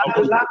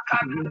 Allah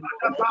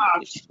Kadabadaba,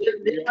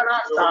 deliver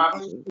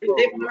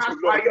us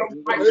by your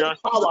mighty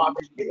power,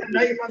 in the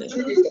name of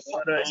Jesus.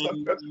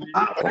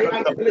 By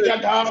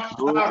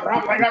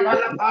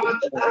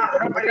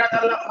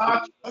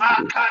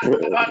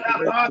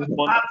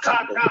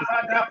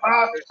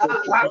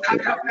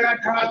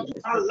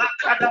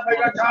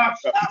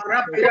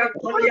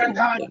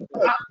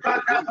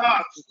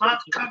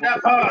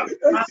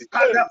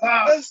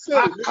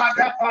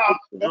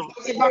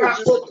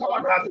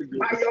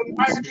your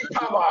mighty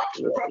power,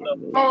 from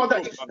all the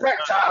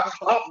effects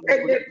of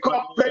any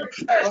corporate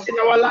curse in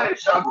our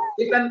lives,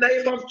 in the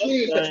name of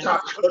Jesus.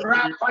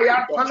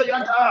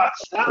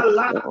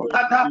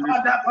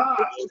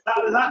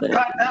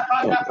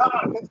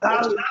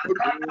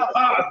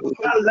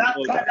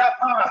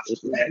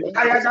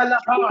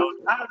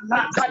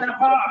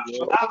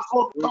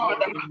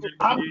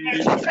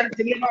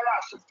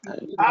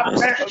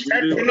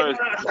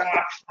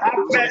 Have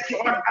mercy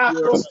on us,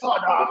 oh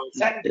God,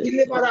 and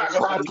deliver us,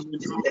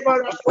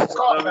 oh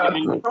God,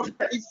 from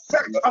the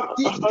effects of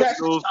these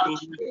curses,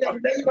 in the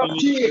name of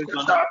Jesus.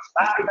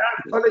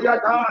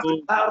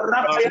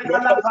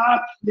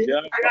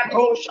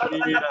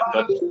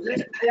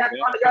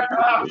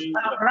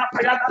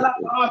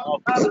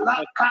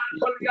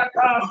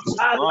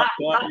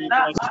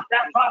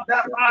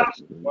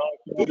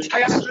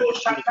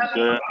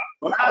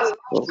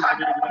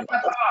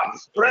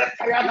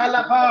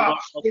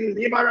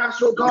 Deliver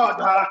us, oh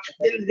God,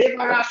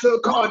 deliver us, oh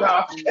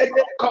God, in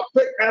the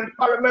corporate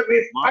environment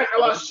we find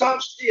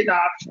ourselves in.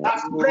 I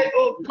pray,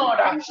 oh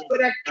God, for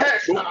the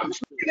curse,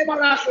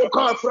 deliver us, oh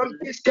God, from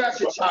these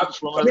curses.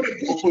 May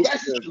these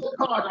curses, oh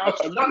God,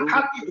 not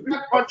have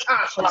effect on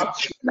us,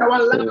 in our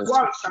loved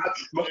ones,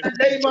 in the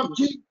name of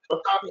Jesus.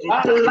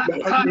 Allah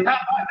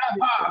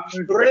kadabadaba,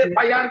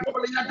 repayan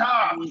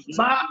poliada,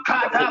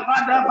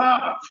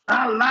 makadabadaba,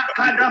 Allah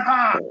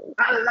kadaba,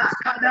 Allah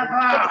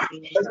kadaba,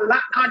 Allah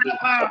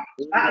kadaba,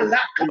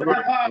 Allah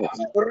kadaba,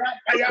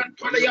 repayan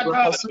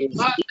poliada,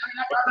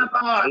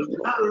 makadabadaba,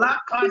 Allah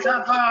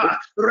kadaba,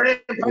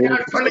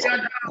 repayan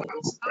poliada,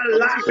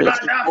 Allah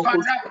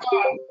kadabadaba.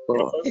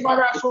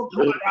 Deliver us, oh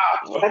God,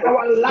 and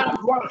our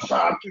loved ones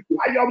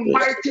by your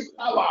mighty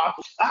power,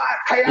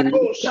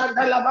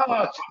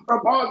 from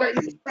all the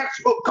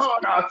effects, oh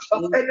God,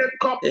 of any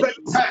corporate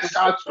test,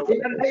 in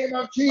the name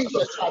of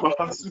Jesus.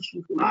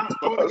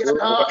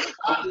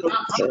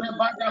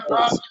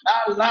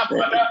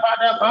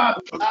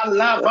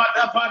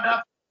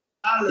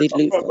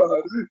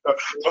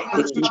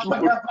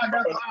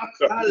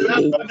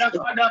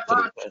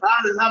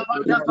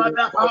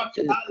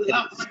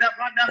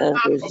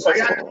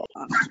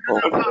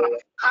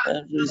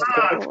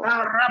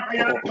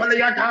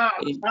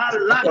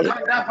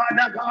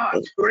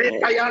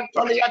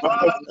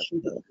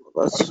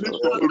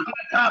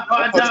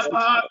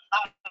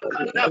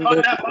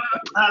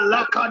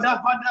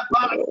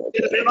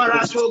 Deliver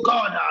us, oh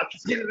God,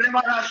 deliver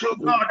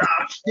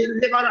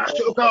us,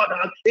 oh God,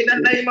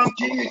 deliver us,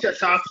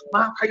 oh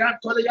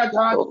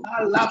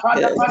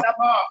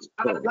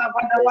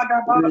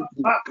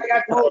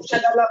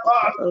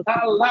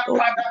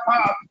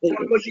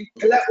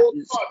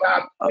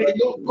God, in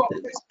the name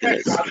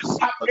of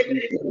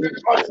Jesus.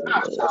 on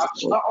us,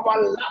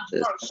 our loved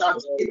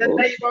ones, in the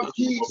name of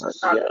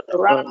Jesus.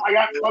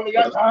 Rapaya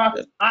Toliata,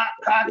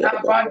 Akata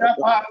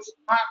Badapa,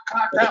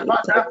 Akata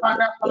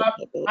Badapa,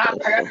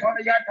 Akaya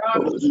Toliata,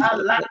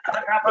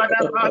 Alakata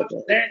Badapa,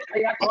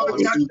 Lekaya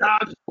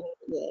Toliata.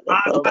 May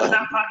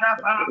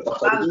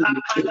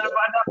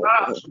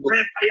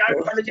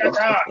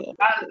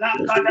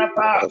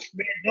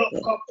no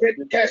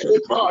corporate test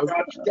with God,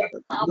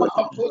 the power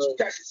of those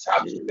tests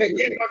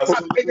begin not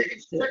happen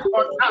instead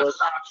on us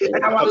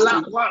and our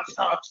loved ones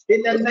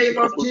in the name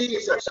of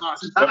Jesus.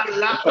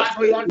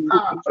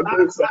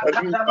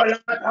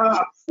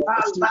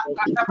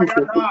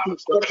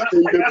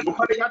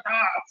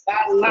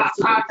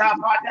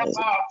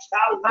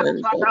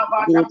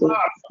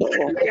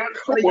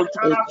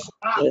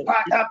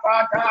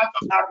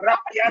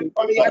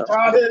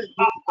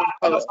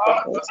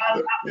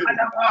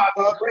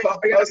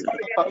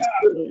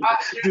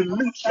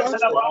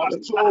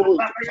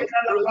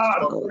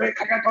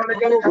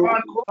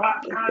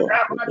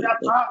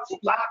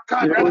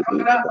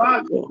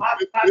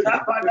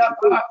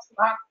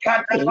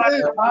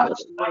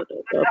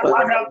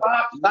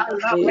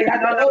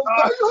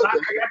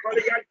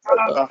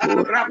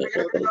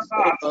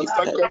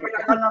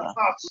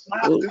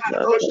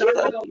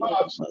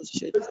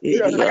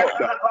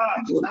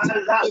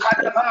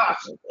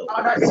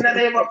 Father, in the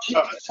name of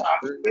Jesus,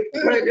 we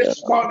pray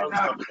this morning.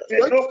 May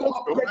no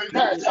corporate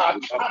test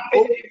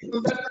happen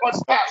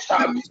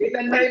in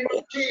the name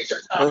of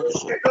Jesus.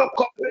 May no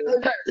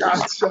corporate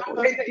test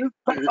happen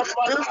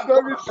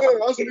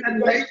in the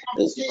name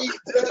of Jesus.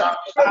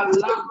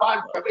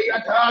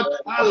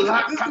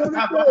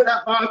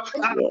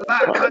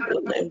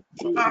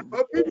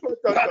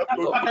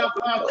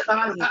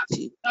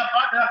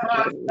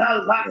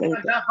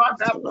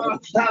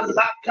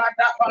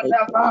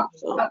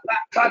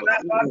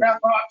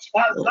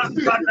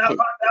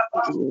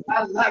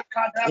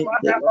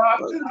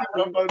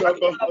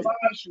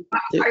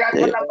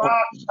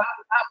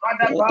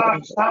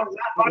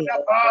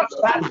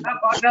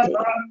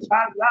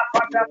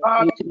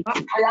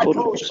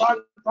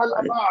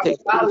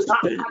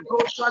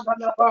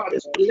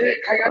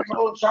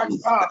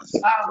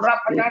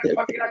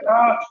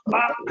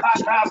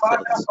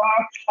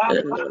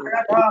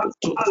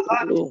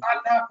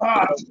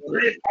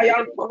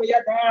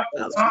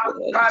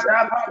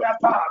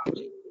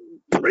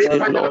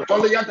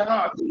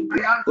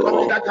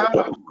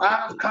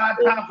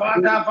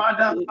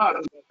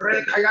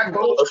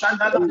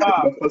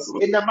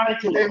 In the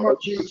mighty name of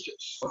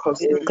Jesus.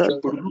 In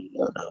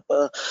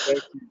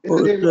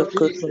the name of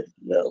Jesus.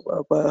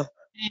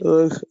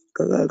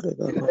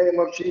 In the name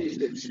of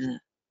Jesus.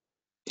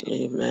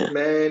 Amen.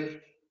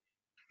 Amen.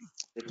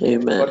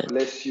 Amen. God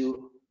bless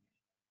you.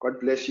 God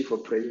bless you for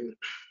praying.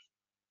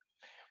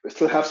 We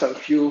still have some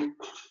few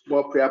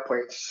more prayer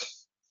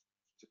points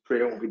to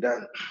pray and we'll be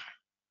done.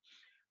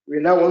 We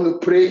now want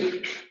to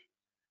pray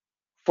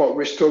for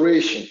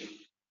restoration.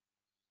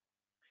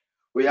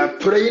 We are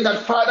praying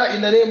that, Father,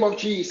 in the name of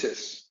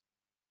Jesus,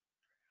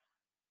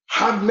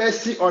 have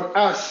mercy on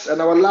us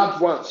and our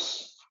loved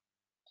ones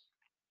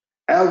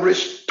and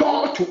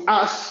restore to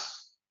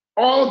us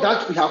all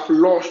that we have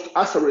lost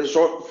as a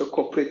result of the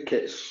corporate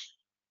case.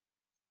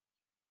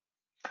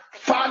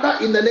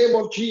 Father, in the name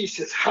of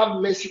Jesus,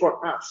 have mercy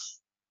on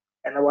us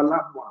and our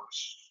loved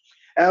ones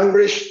and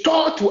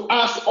restore to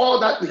us all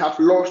that we have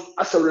lost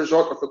as a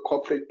result of the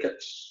corporate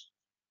case.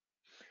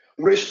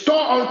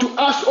 Restore unto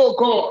us, O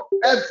God,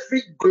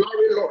 every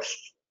glory lost.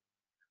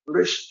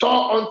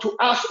 Restore unto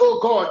us, O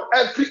God,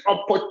 every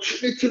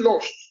opportunity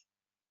lost.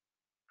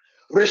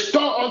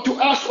 Restore unto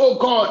us, O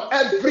God,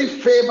 every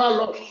favor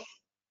lost.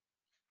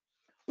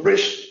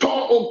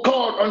 Restore, O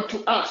God,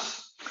 unto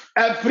us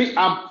every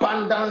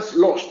abundance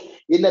lost.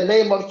 In the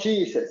name of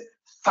Jesus.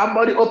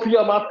 Somebody open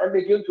your mouth and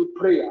begin to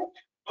pray.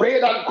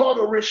 Pray that God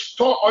will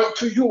restore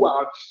unto you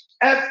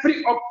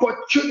every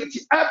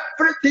opportunity,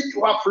 everything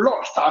you have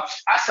lost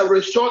as a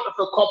result of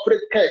the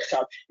corporate case.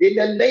 In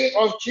the name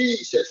of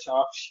Jesus.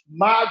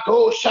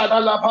 Mado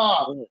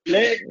Shadalaba,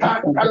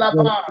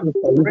 Lekantalaba,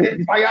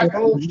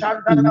 Repayado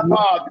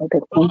Shadalaba.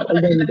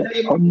 Father, in the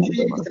name of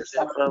Jesus,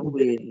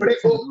 pray,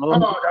 oh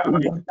God,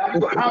 that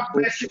you have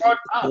mercy on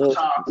us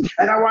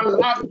and our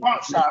loved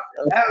ones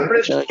and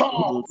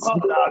restore,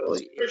 God,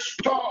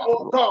 restore,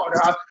 oh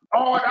God,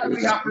 all that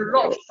we have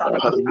lost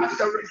as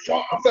a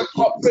result of the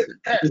corporate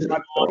test. In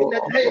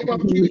the name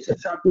of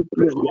Jesus,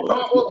 restore,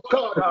 oh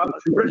God,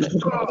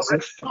 restore,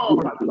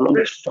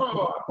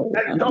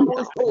 and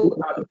double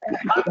fold,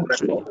 and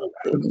hundredfold.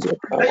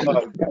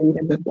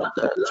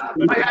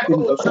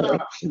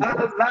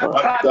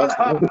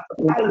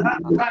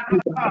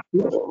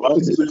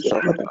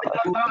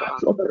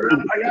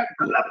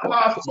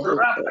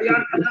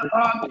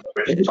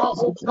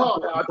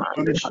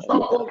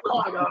 Restore, oh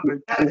God,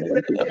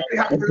 everything we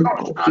have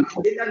lost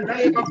in the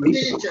name of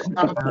Jesus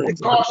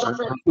because of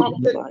the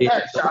corporate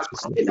text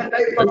in the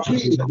name of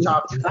Jesus.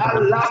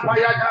 Allah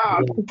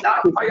Bayada,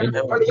 La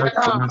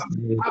Bayada,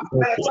 have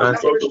mercy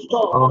and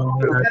restore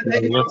in the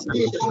name of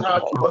Jesus.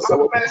 Have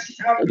mercy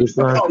and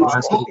restore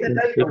in the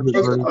name of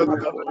Jesus.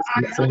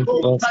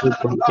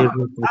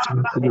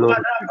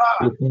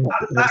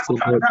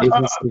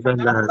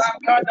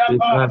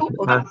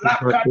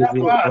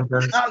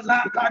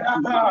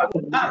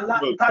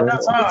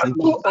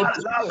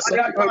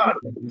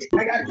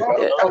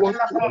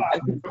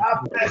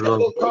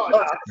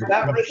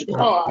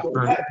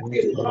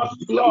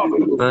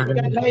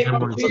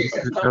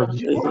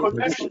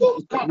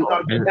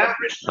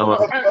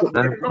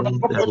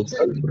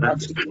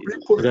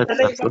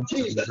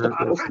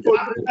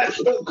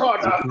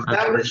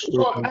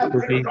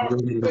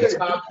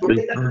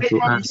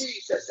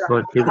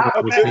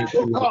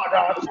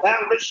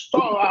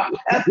 Restore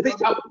every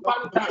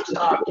abundance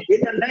in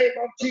the name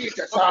of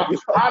Jesus.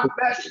 Have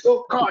mercy,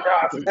 oh God,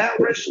 and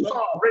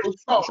restore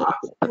everything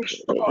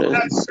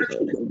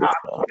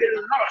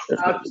lost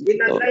in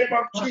the name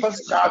of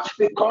Jesus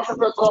because of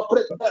the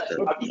corporate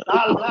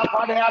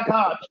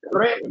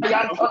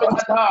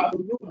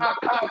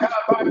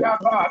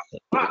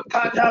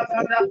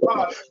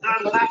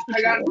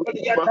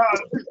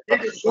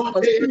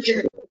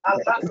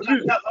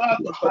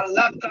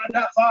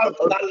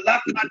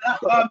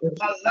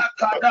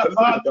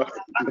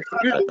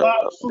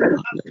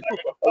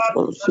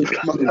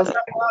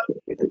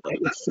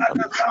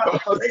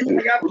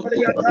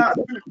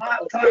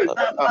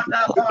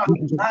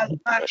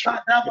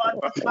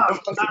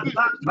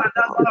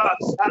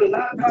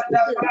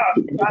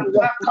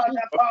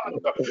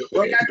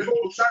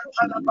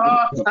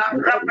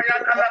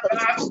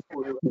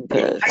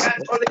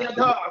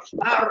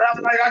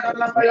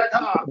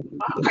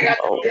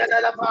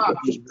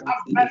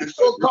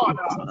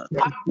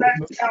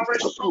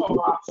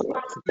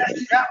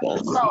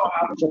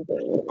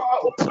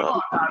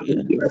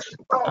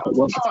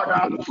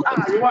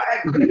you are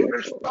a great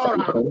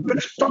restorer.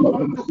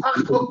 Restore unto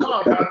us, oh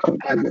God,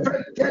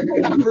 everything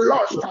we have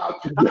lost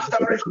as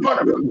the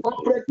restorer of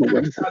corporate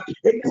text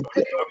in the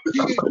name of Jesus.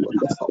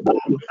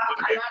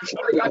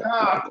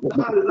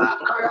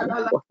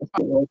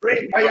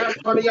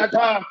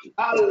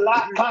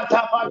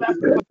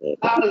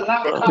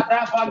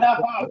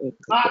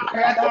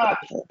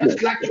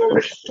 It's like you're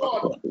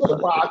restored.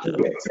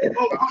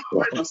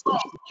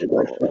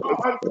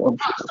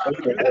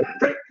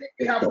 Everything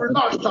we have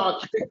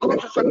lost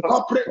because of the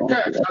corporate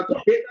text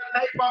in the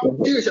name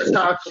of Jesus.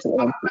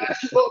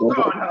 Merciful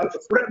God,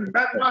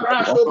 remember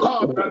us, oh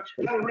God,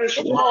 and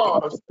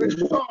restore this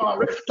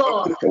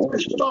day,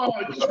 restore.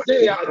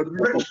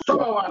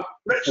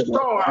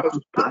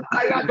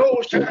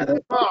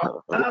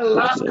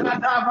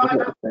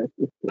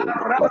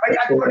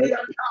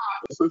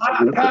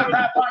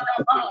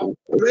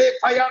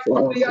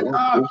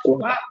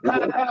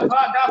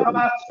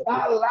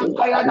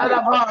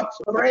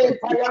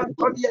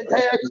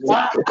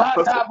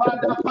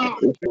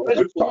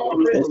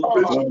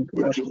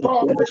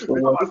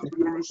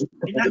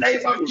 In the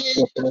name of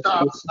Jesus,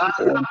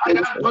 Father,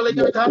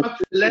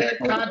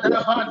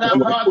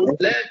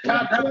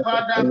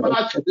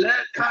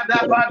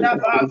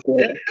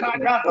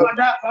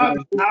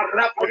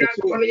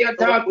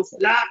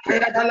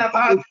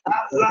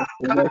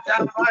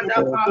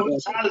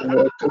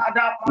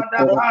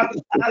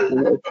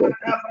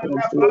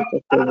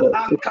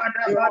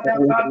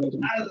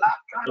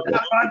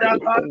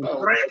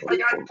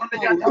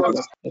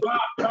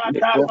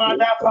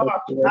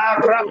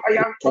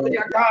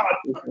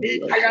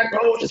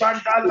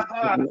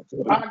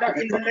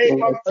 in the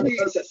name of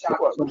Jesus, have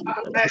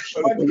mercy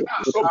on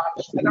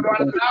us and our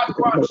loved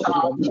ones,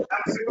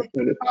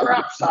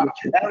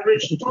 and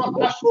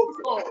restore us,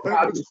 O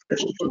God,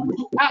 restore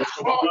to us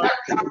all that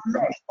we have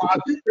lost,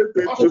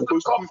 because of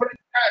the corporate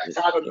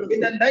in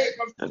the name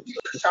of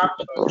Jesus,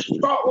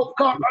 restore, O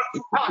God,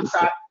 unto us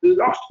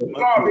lost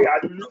glory,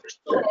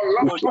 restore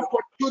lost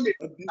opportunity,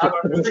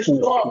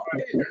 restore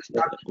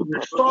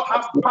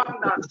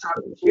abundance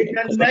in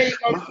the name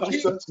of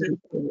Jesus. In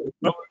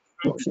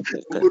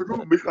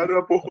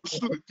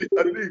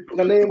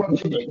the name of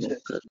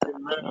Jesus.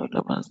 Amen.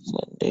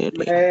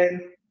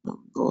 Amen.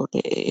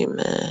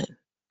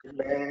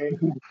 Amen.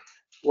 We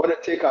want to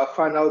take our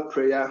final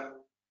prayer,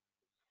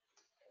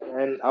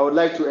 and I would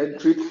like to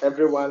entreat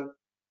everyone,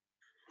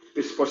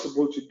 if it's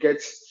possible, to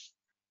get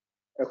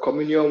a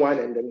communion wine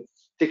and then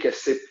take a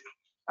sip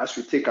as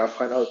we take our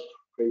final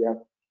prayer.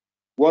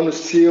 We want to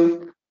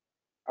seal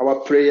our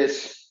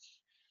prayers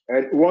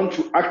and want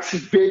to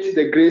activate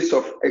the grace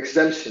of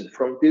exemption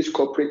from these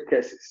corporate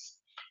cases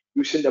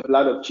using the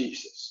blood of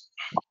Jesus.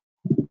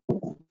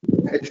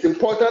 It's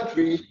important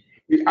we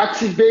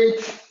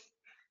activate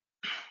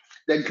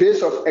the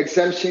grace of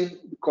exemption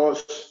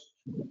because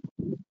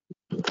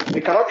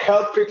we cannot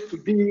help it to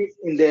be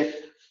in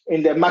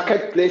the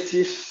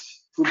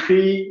marketplaces, to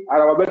be at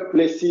our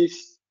workplaces,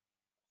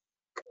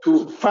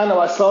 to find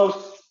ourselves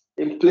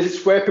in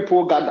places where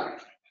people gather.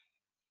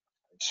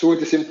 So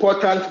it is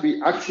important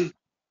we activate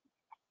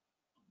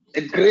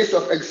a grace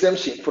of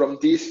exemption from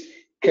these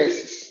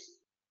curses.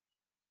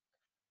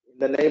 In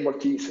the name of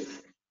Jesus.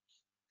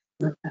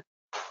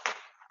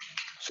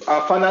 So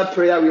our final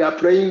prayer, we are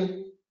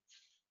praying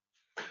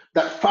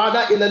that,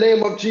 Father, in the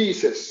name of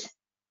Jesus,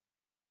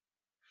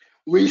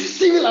 we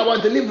seal our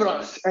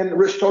deliverance and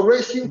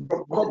restoration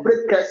from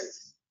corporate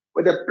curses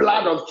with the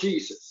blood of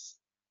Jesus.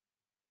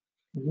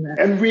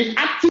 And we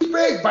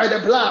activate by the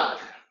blood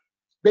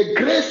the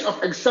grace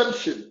of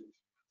exemption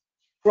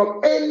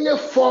from any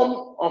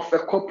form of a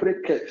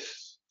corporate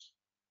curse.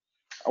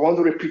 I want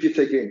to repeat it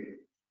again.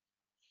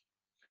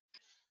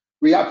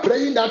 We are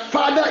praying that,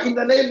 Father, in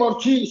the name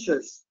of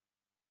Jesus,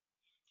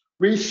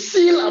 we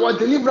seal our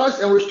deliverance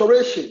and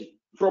restoration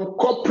from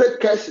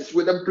corporate curses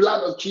with the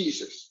blood of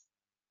Jesus.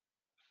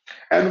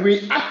 And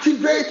we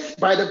activate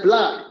by the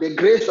blood the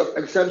grace of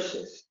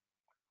exemptions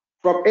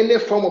from any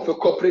form of a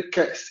corporate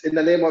curse in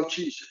the name of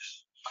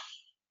Jesus.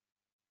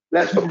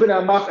 Let's open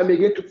our mouth and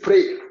begin to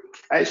pray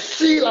and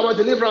seal our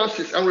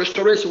deliverances and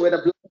restoration with the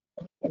blood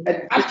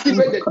and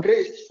activate the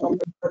grace of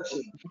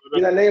exemption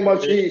in the name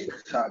of Jesus.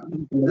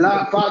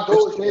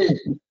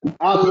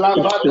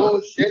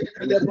 Alabado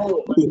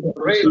Shetelebo,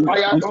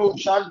 Repayado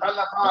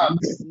Shantalaba,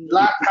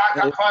 La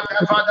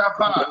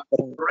Catafadava,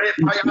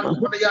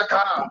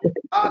 Repayantoliata,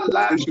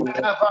 Allah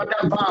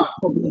Catavadava,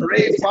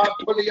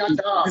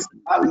 Repatuliata,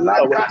 Allah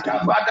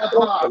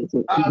Catavadava,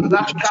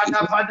 Allah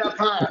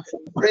Catavadava,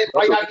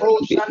 Repayado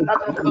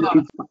Shantalaba.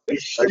 We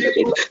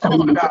seal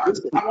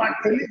our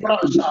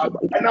deliverance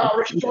and our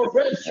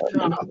restoration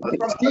from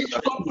these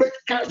corporate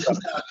curses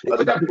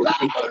with the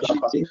blood of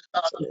Jesus.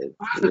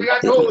 By the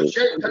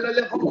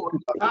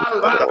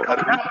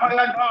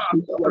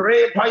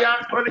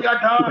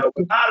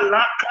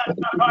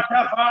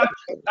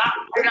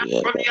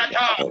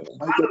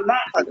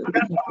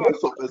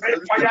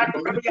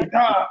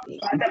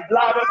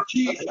blood of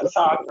Jesus,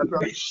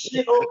 we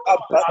seal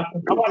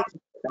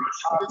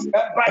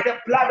by the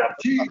blood of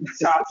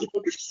Jesus,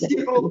 we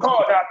seal, oh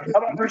God,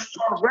 our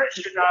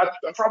restoration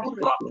from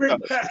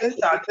corporate curses in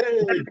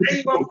the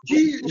name of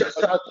Jesus.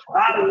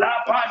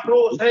 Allah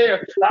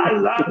here,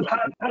 Allah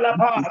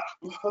Katalaba,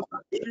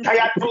 and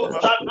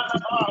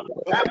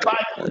by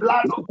the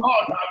blood of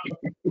God,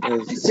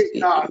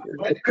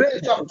 the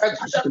grace of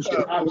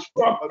exception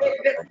from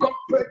any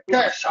corporate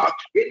curse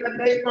in the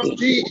name of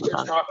Jesus.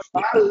 Allah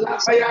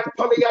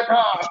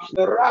Payatoliada,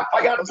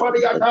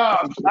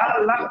 Rapayatoliada,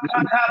 Allah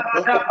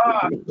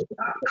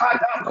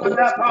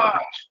Kadabadaba,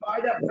 by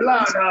the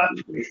blood,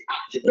 we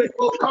activate,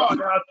 oh God,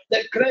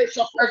 the grace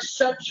of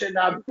exception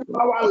of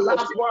our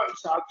loved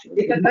ones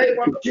in the name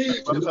of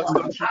Jesus.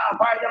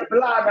 By the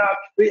blood,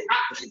 we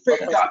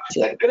activate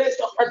the grace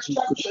of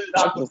exception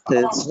of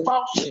our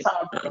spouses.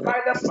 By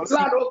the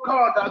blood, oh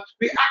God,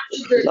 we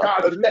activate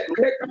the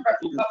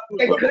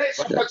grace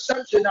of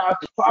exception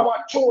for our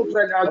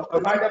children.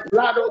 By the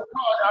blood, oh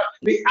God,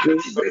 we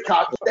activate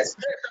the grace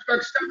of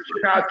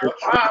exception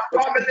for our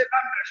family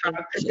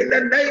members. In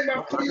the name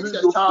of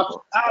Jesus,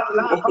 Allah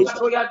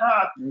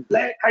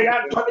let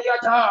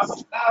Ayatoliata,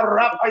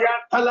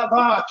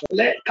 Rapayatalaba,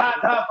 let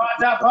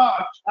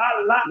Kadabadaba,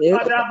 Allah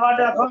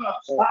Kadabadaba,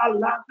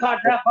 Allah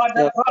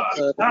Kadabadaba,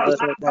 Allah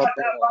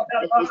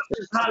Kadabadaba,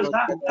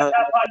 Allah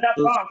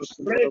Kadabadaba,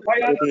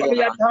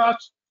 Repayatoliata,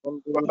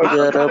 Allah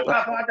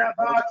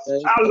Kadabadaba,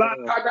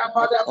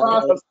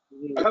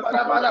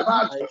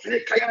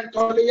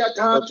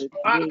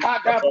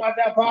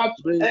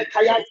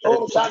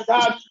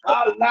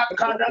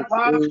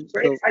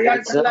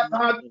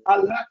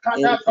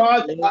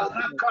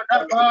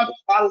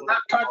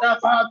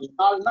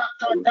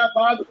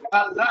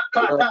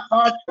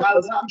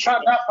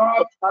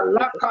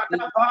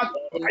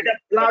 by the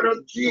blood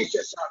of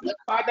Jesus,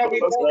 Father, we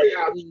pray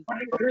for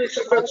the grace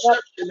of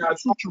exception,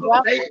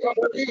 the name of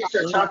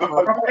Jesus,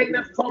 from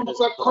any form of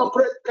a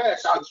corporate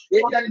curse,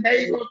 in the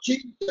name of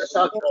Jesus.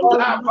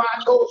 Allah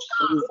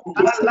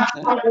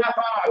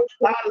Kadabat,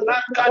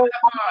 Allah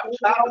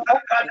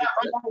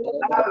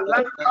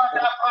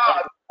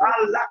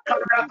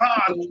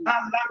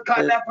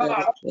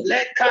Kadabat,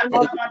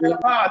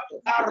 Lekadabat,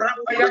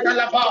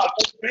 Arapayadalabat,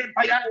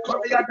 Repayan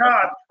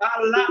Kodabat,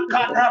 Allah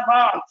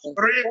Kadabat,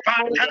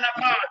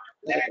 Repantalabat,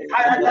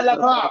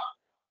 Lekadalabat.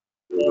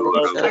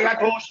 Allah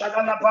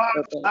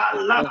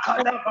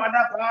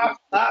Kadabadaba,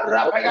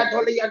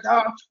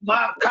 Rapayatoliada,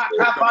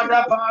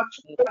 Makadabadaba,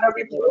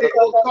 every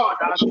oh God,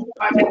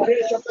 by the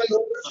grace of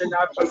exception,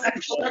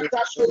 expect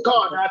us to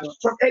God,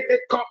 from any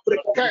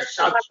corporate curse,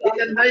 in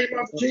the name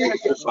of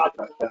Jesus.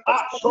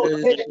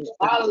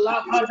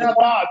 Allah Badaba, Allah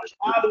Badaba,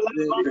 Allah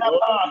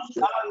Badaba,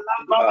 Allah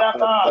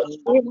Badaba,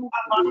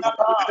 Allah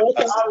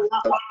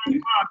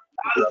Badaba,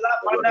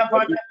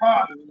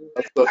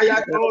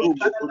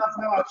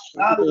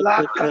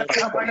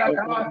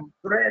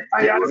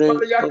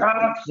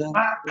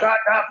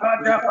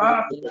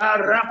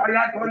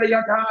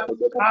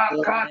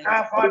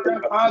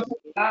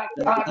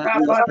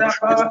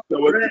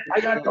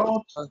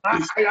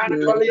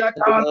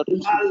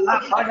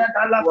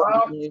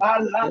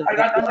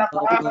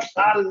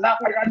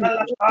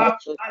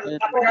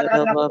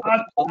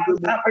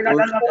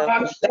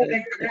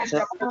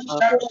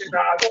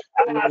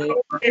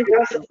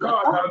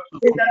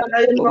 In the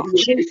name of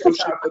Jesus,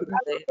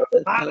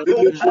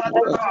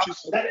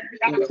 let it be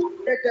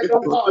activated, oh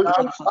God,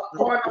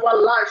 upon our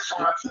lives,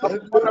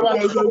 upon our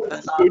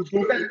souls,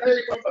 in the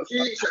name of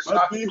Jesus,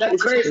 the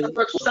grace of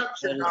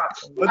consumption,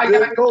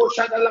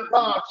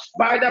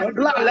 by the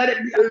blood, let it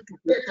be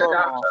activated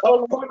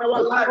upon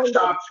our lives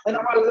and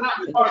our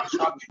loved ones,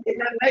 in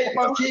the name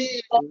of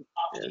Jesus.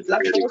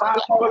 Let it be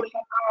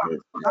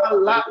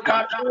Allah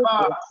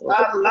Kadaba,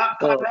 Allah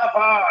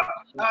Kadaba,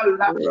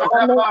 Allah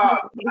Kadaba,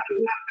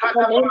 Allah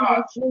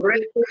Kadaba,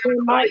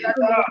 Rekayada,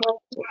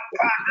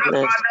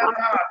 Kadabadaba,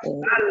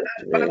 Allah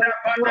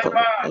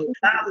Kadabadaba,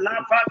 Allah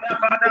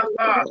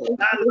Kadabadaba,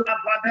 Allah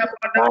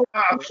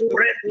Kadabadaba,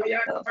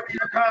 Rekayada,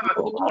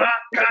 Kadabadaba,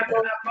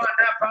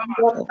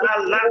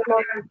 Allah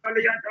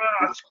Kadabadaba,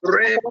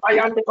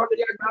 Rekayada,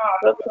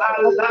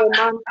 Allah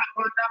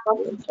Kadabadaba,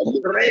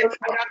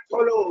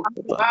 Rekayatolo,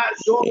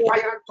 Azo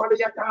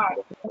Payatoliata,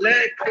 Le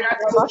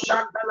Kayato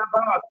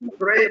Shantalaba,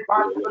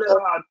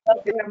 Repatolaba,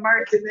 in the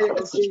mighty name of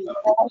Jesus.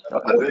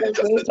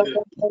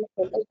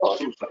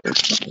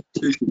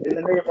 In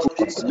the name of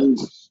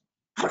Jesus.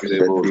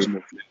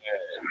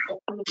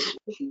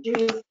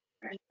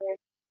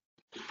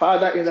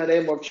 Father, in the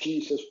name of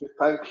Jesus, we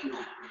thank you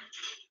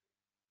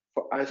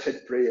for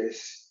answered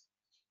prayers.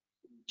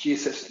 In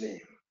Jesus'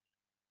 name.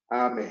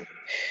 Amen.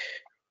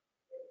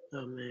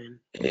 Amen.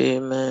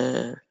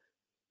 Amen.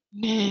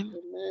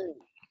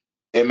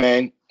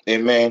 Amen.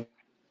 Amen.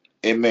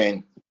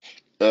 Amen.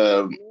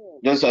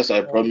 Just as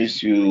I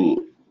promised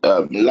you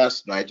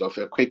last night of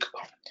a quick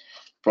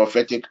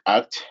prophetic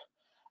act,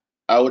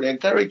 I would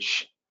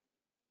encourage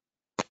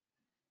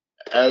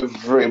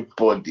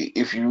everybody,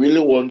 if you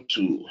really want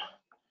to,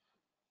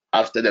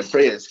 after the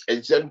prayers,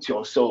 exempt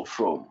yourself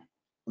from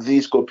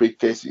these corporate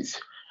cases.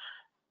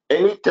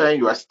 Anytime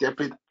you are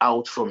stepping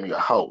out from your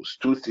house,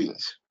 two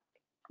things.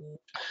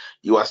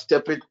 You are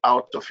stepping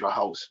out of your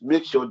house,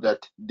 make sure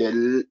that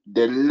the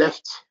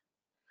left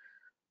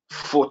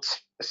foot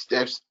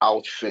steps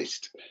out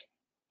first.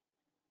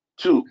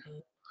 Two,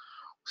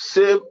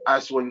 same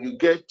as when you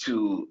get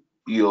to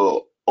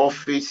your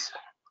office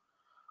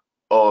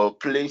or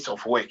place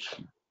of work,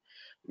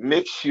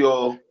 make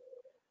sure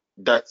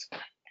that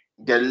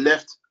the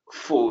left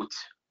foot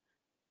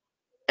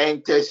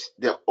enters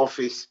the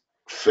office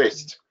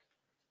first.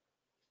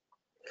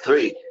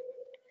 Three,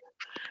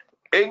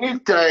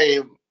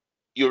 anytime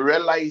you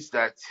realize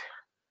that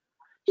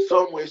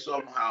somewhere,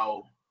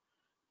 somehow,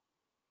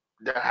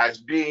 there has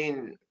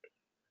been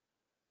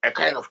a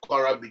kind of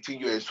quarrel between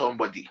you and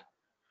somebody,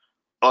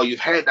 or you've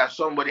heard that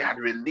somebody had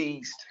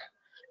released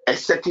a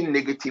certain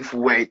negative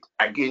word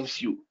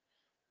against you,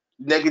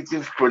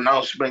 negative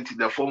pronouncement in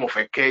the form of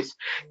a curse,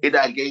 either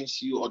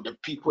against you or the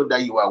people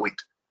that you are with,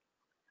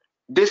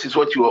 this is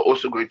what you are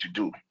also going to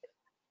do.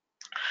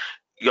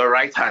 Your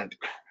right hand,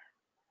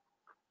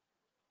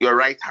 the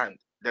right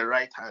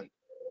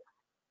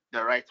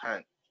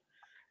hand,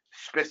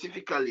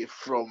 specifically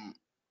from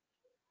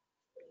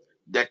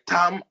the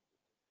thumb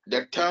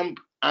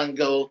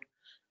angle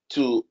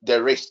to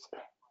the wrist.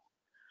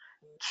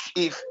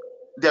 If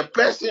the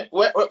person,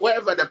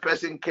 wherever the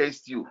person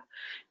cursed you,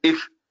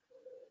 if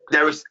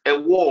there is a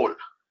wall,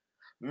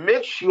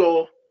 make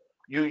sure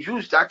you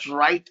use that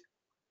right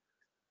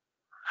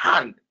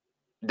hand,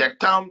 the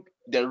thumb,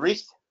 the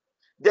wrist,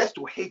 just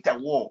to hit a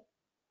wall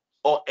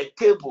or a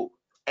table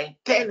and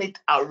turn it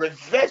and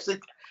reverse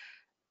it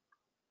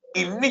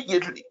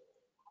immediately.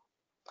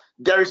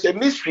 There is a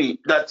mystery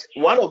that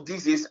one of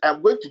these is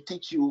I'm going to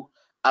teach you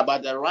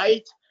about the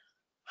right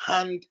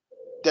hand,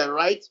 the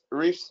right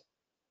wrist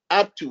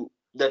up to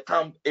the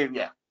thumb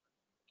area.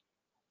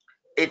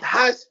 It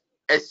has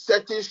a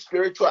certain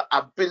spiritual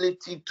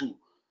ability to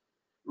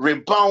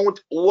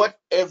rebound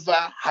whatever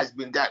has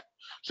been done.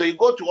 So you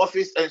go to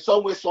office and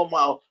some way,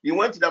 somehow, you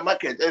went to the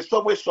market and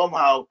some way,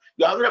 somehow,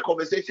 you're having a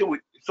conversation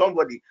with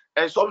somebody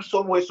and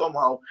some way,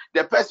 somehow,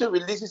 the person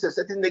releases a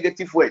certain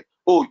negative word.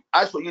 Oh,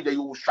 as for you, that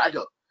you will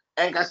struggle.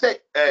 And can say,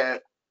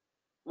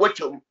 what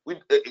you,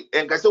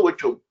 and can say,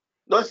 what you,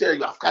 don't say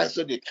you have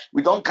cancelled it.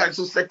 We don't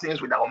cancel certain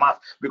things with our mouth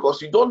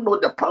because you don't know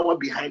the power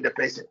behind the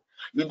person.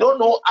 You don't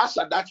know us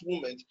at that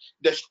moment,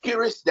 the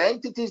spirits, the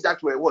entities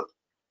that were what?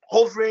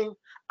 Hovering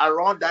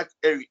around that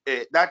area,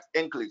 that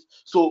enclave.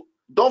 So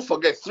don't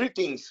forget three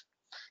things.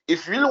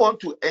 If you really want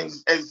to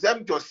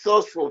exempt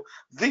yourself from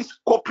these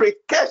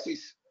corporate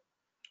cases,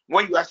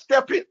 when you are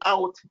stepping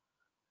out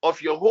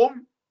of your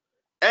home,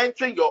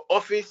 entering your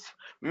office,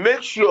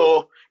 make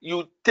sure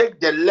you take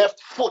the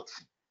left foot.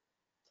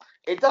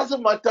 It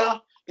doesn't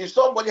matter if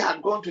somebody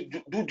had gone to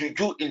do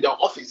juju in the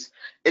office,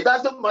 it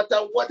doesn't matter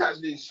what has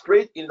been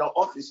sprayed in the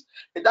office.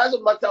 It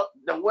doesn't matter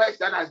the words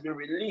that has been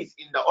released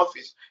in the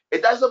office.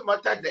 It doesn't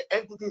matter the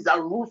entities that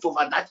rules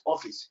over that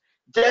office.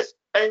 Just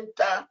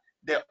enter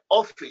the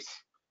office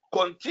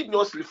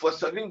continuously for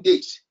 7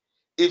 days.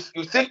 If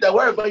you think that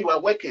wherever you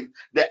are working,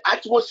 the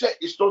atmosphere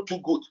is not too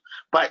good,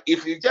 but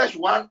if you just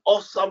want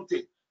off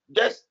something,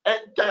 just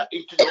enter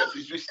into the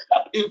office. You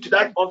step into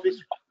that office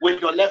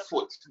with your left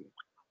foot.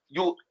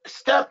 You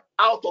step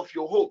out of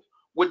your home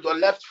with your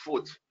left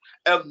foot.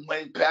 And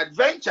when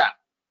peradventure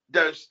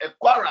there's a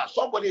quarrel,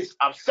 somebody is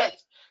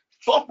upset,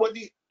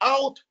 somebody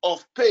out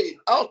of pain,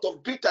 out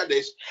of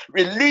bitterness,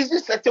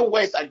 releases certain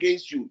words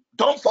against you.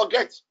 Don't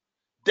forget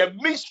the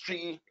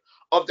mystery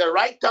of the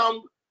right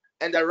thumb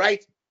and the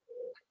right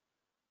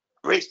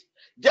wrist.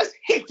 Just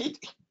hit it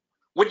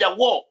with the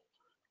wall.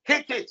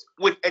 Hit it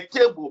with a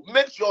table.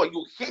 Make sure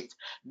you hit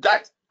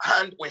that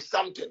hand with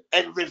something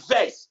and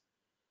reverse.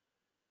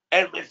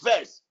 And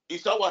reverse.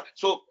 Is someone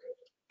so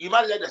you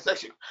might let the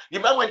section. You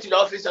might went to the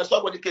office and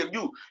somebody came.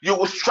 You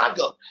will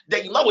struggle.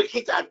 Then you might will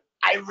hit and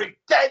I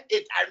return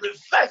it. I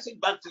reverse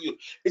it back to you.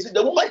 You see,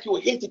 the moment you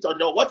hit it on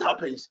the what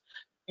happens?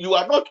 You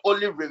are not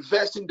only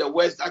reversing the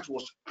words that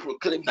was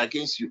proclaimed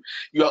against you.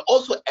 You are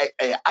also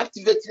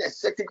activating a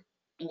certain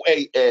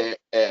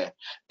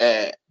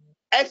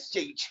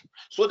exchange,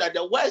 so that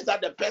the words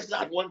that the person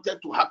had wanted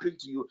to happen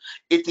to you,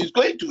 it is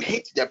going to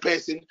hit the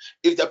person.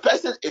 If the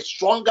person is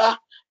stronger,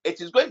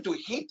 it is going to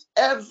hit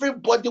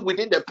everybody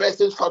within the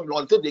person's family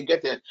until they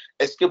get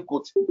a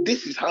scapegoat.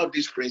 This is how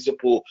this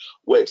principle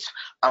works.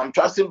 I'm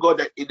trusting God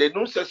that in the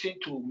new session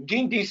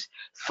within these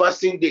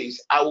fasting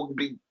days, I will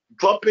be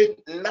dropping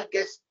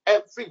nuggets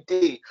every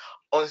day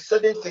on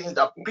certain things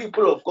that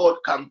people of God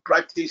can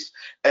practice,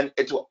 and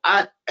it will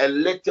add a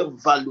little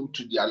value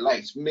to their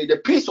lives. May the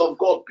peace of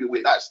God be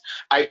with us.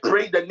 I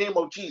pray in the name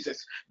of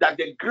Jesus that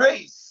the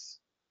grace,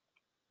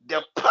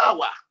 the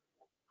power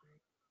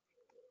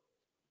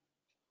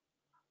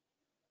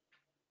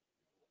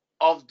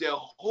of the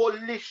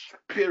Holy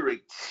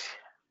Spirit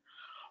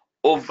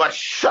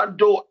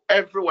overshadow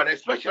everyone,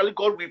 especially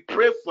God. We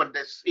pray for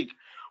the sick.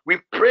 We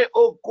pray,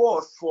 oh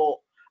God, for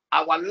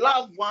our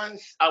loved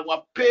ones,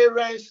 our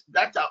parents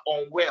that are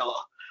unwell.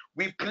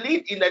 We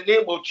plead in the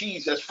name of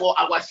Jesus for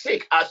our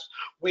sake as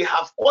we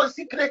have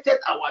consecrated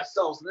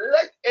ourselves.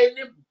 Let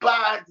any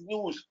bad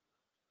news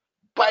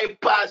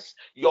bypass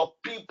your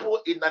people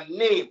in the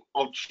name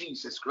of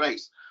Jesus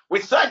Christ.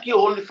 We thank you,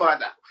 Holy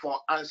Father, for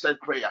answered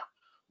prayer.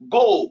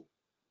 Go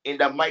in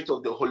the might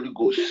of the Holy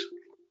Ghost.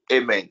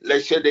 Amen.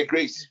 Let's share the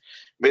grace.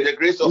 May the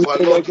grace of our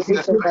Lord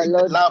Jesus Christ,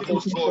 the love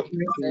of God,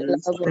 The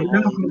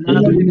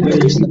Love love and of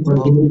grace God, of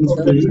our the Lord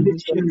fellowship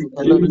Jesus of Christ,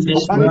 the Holy be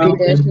Spirit, now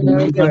and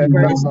now and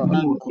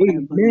forevermore. forevermore.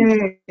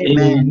 Amen.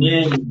 Amen.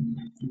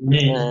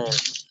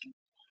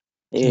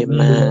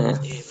 Amen. Amen.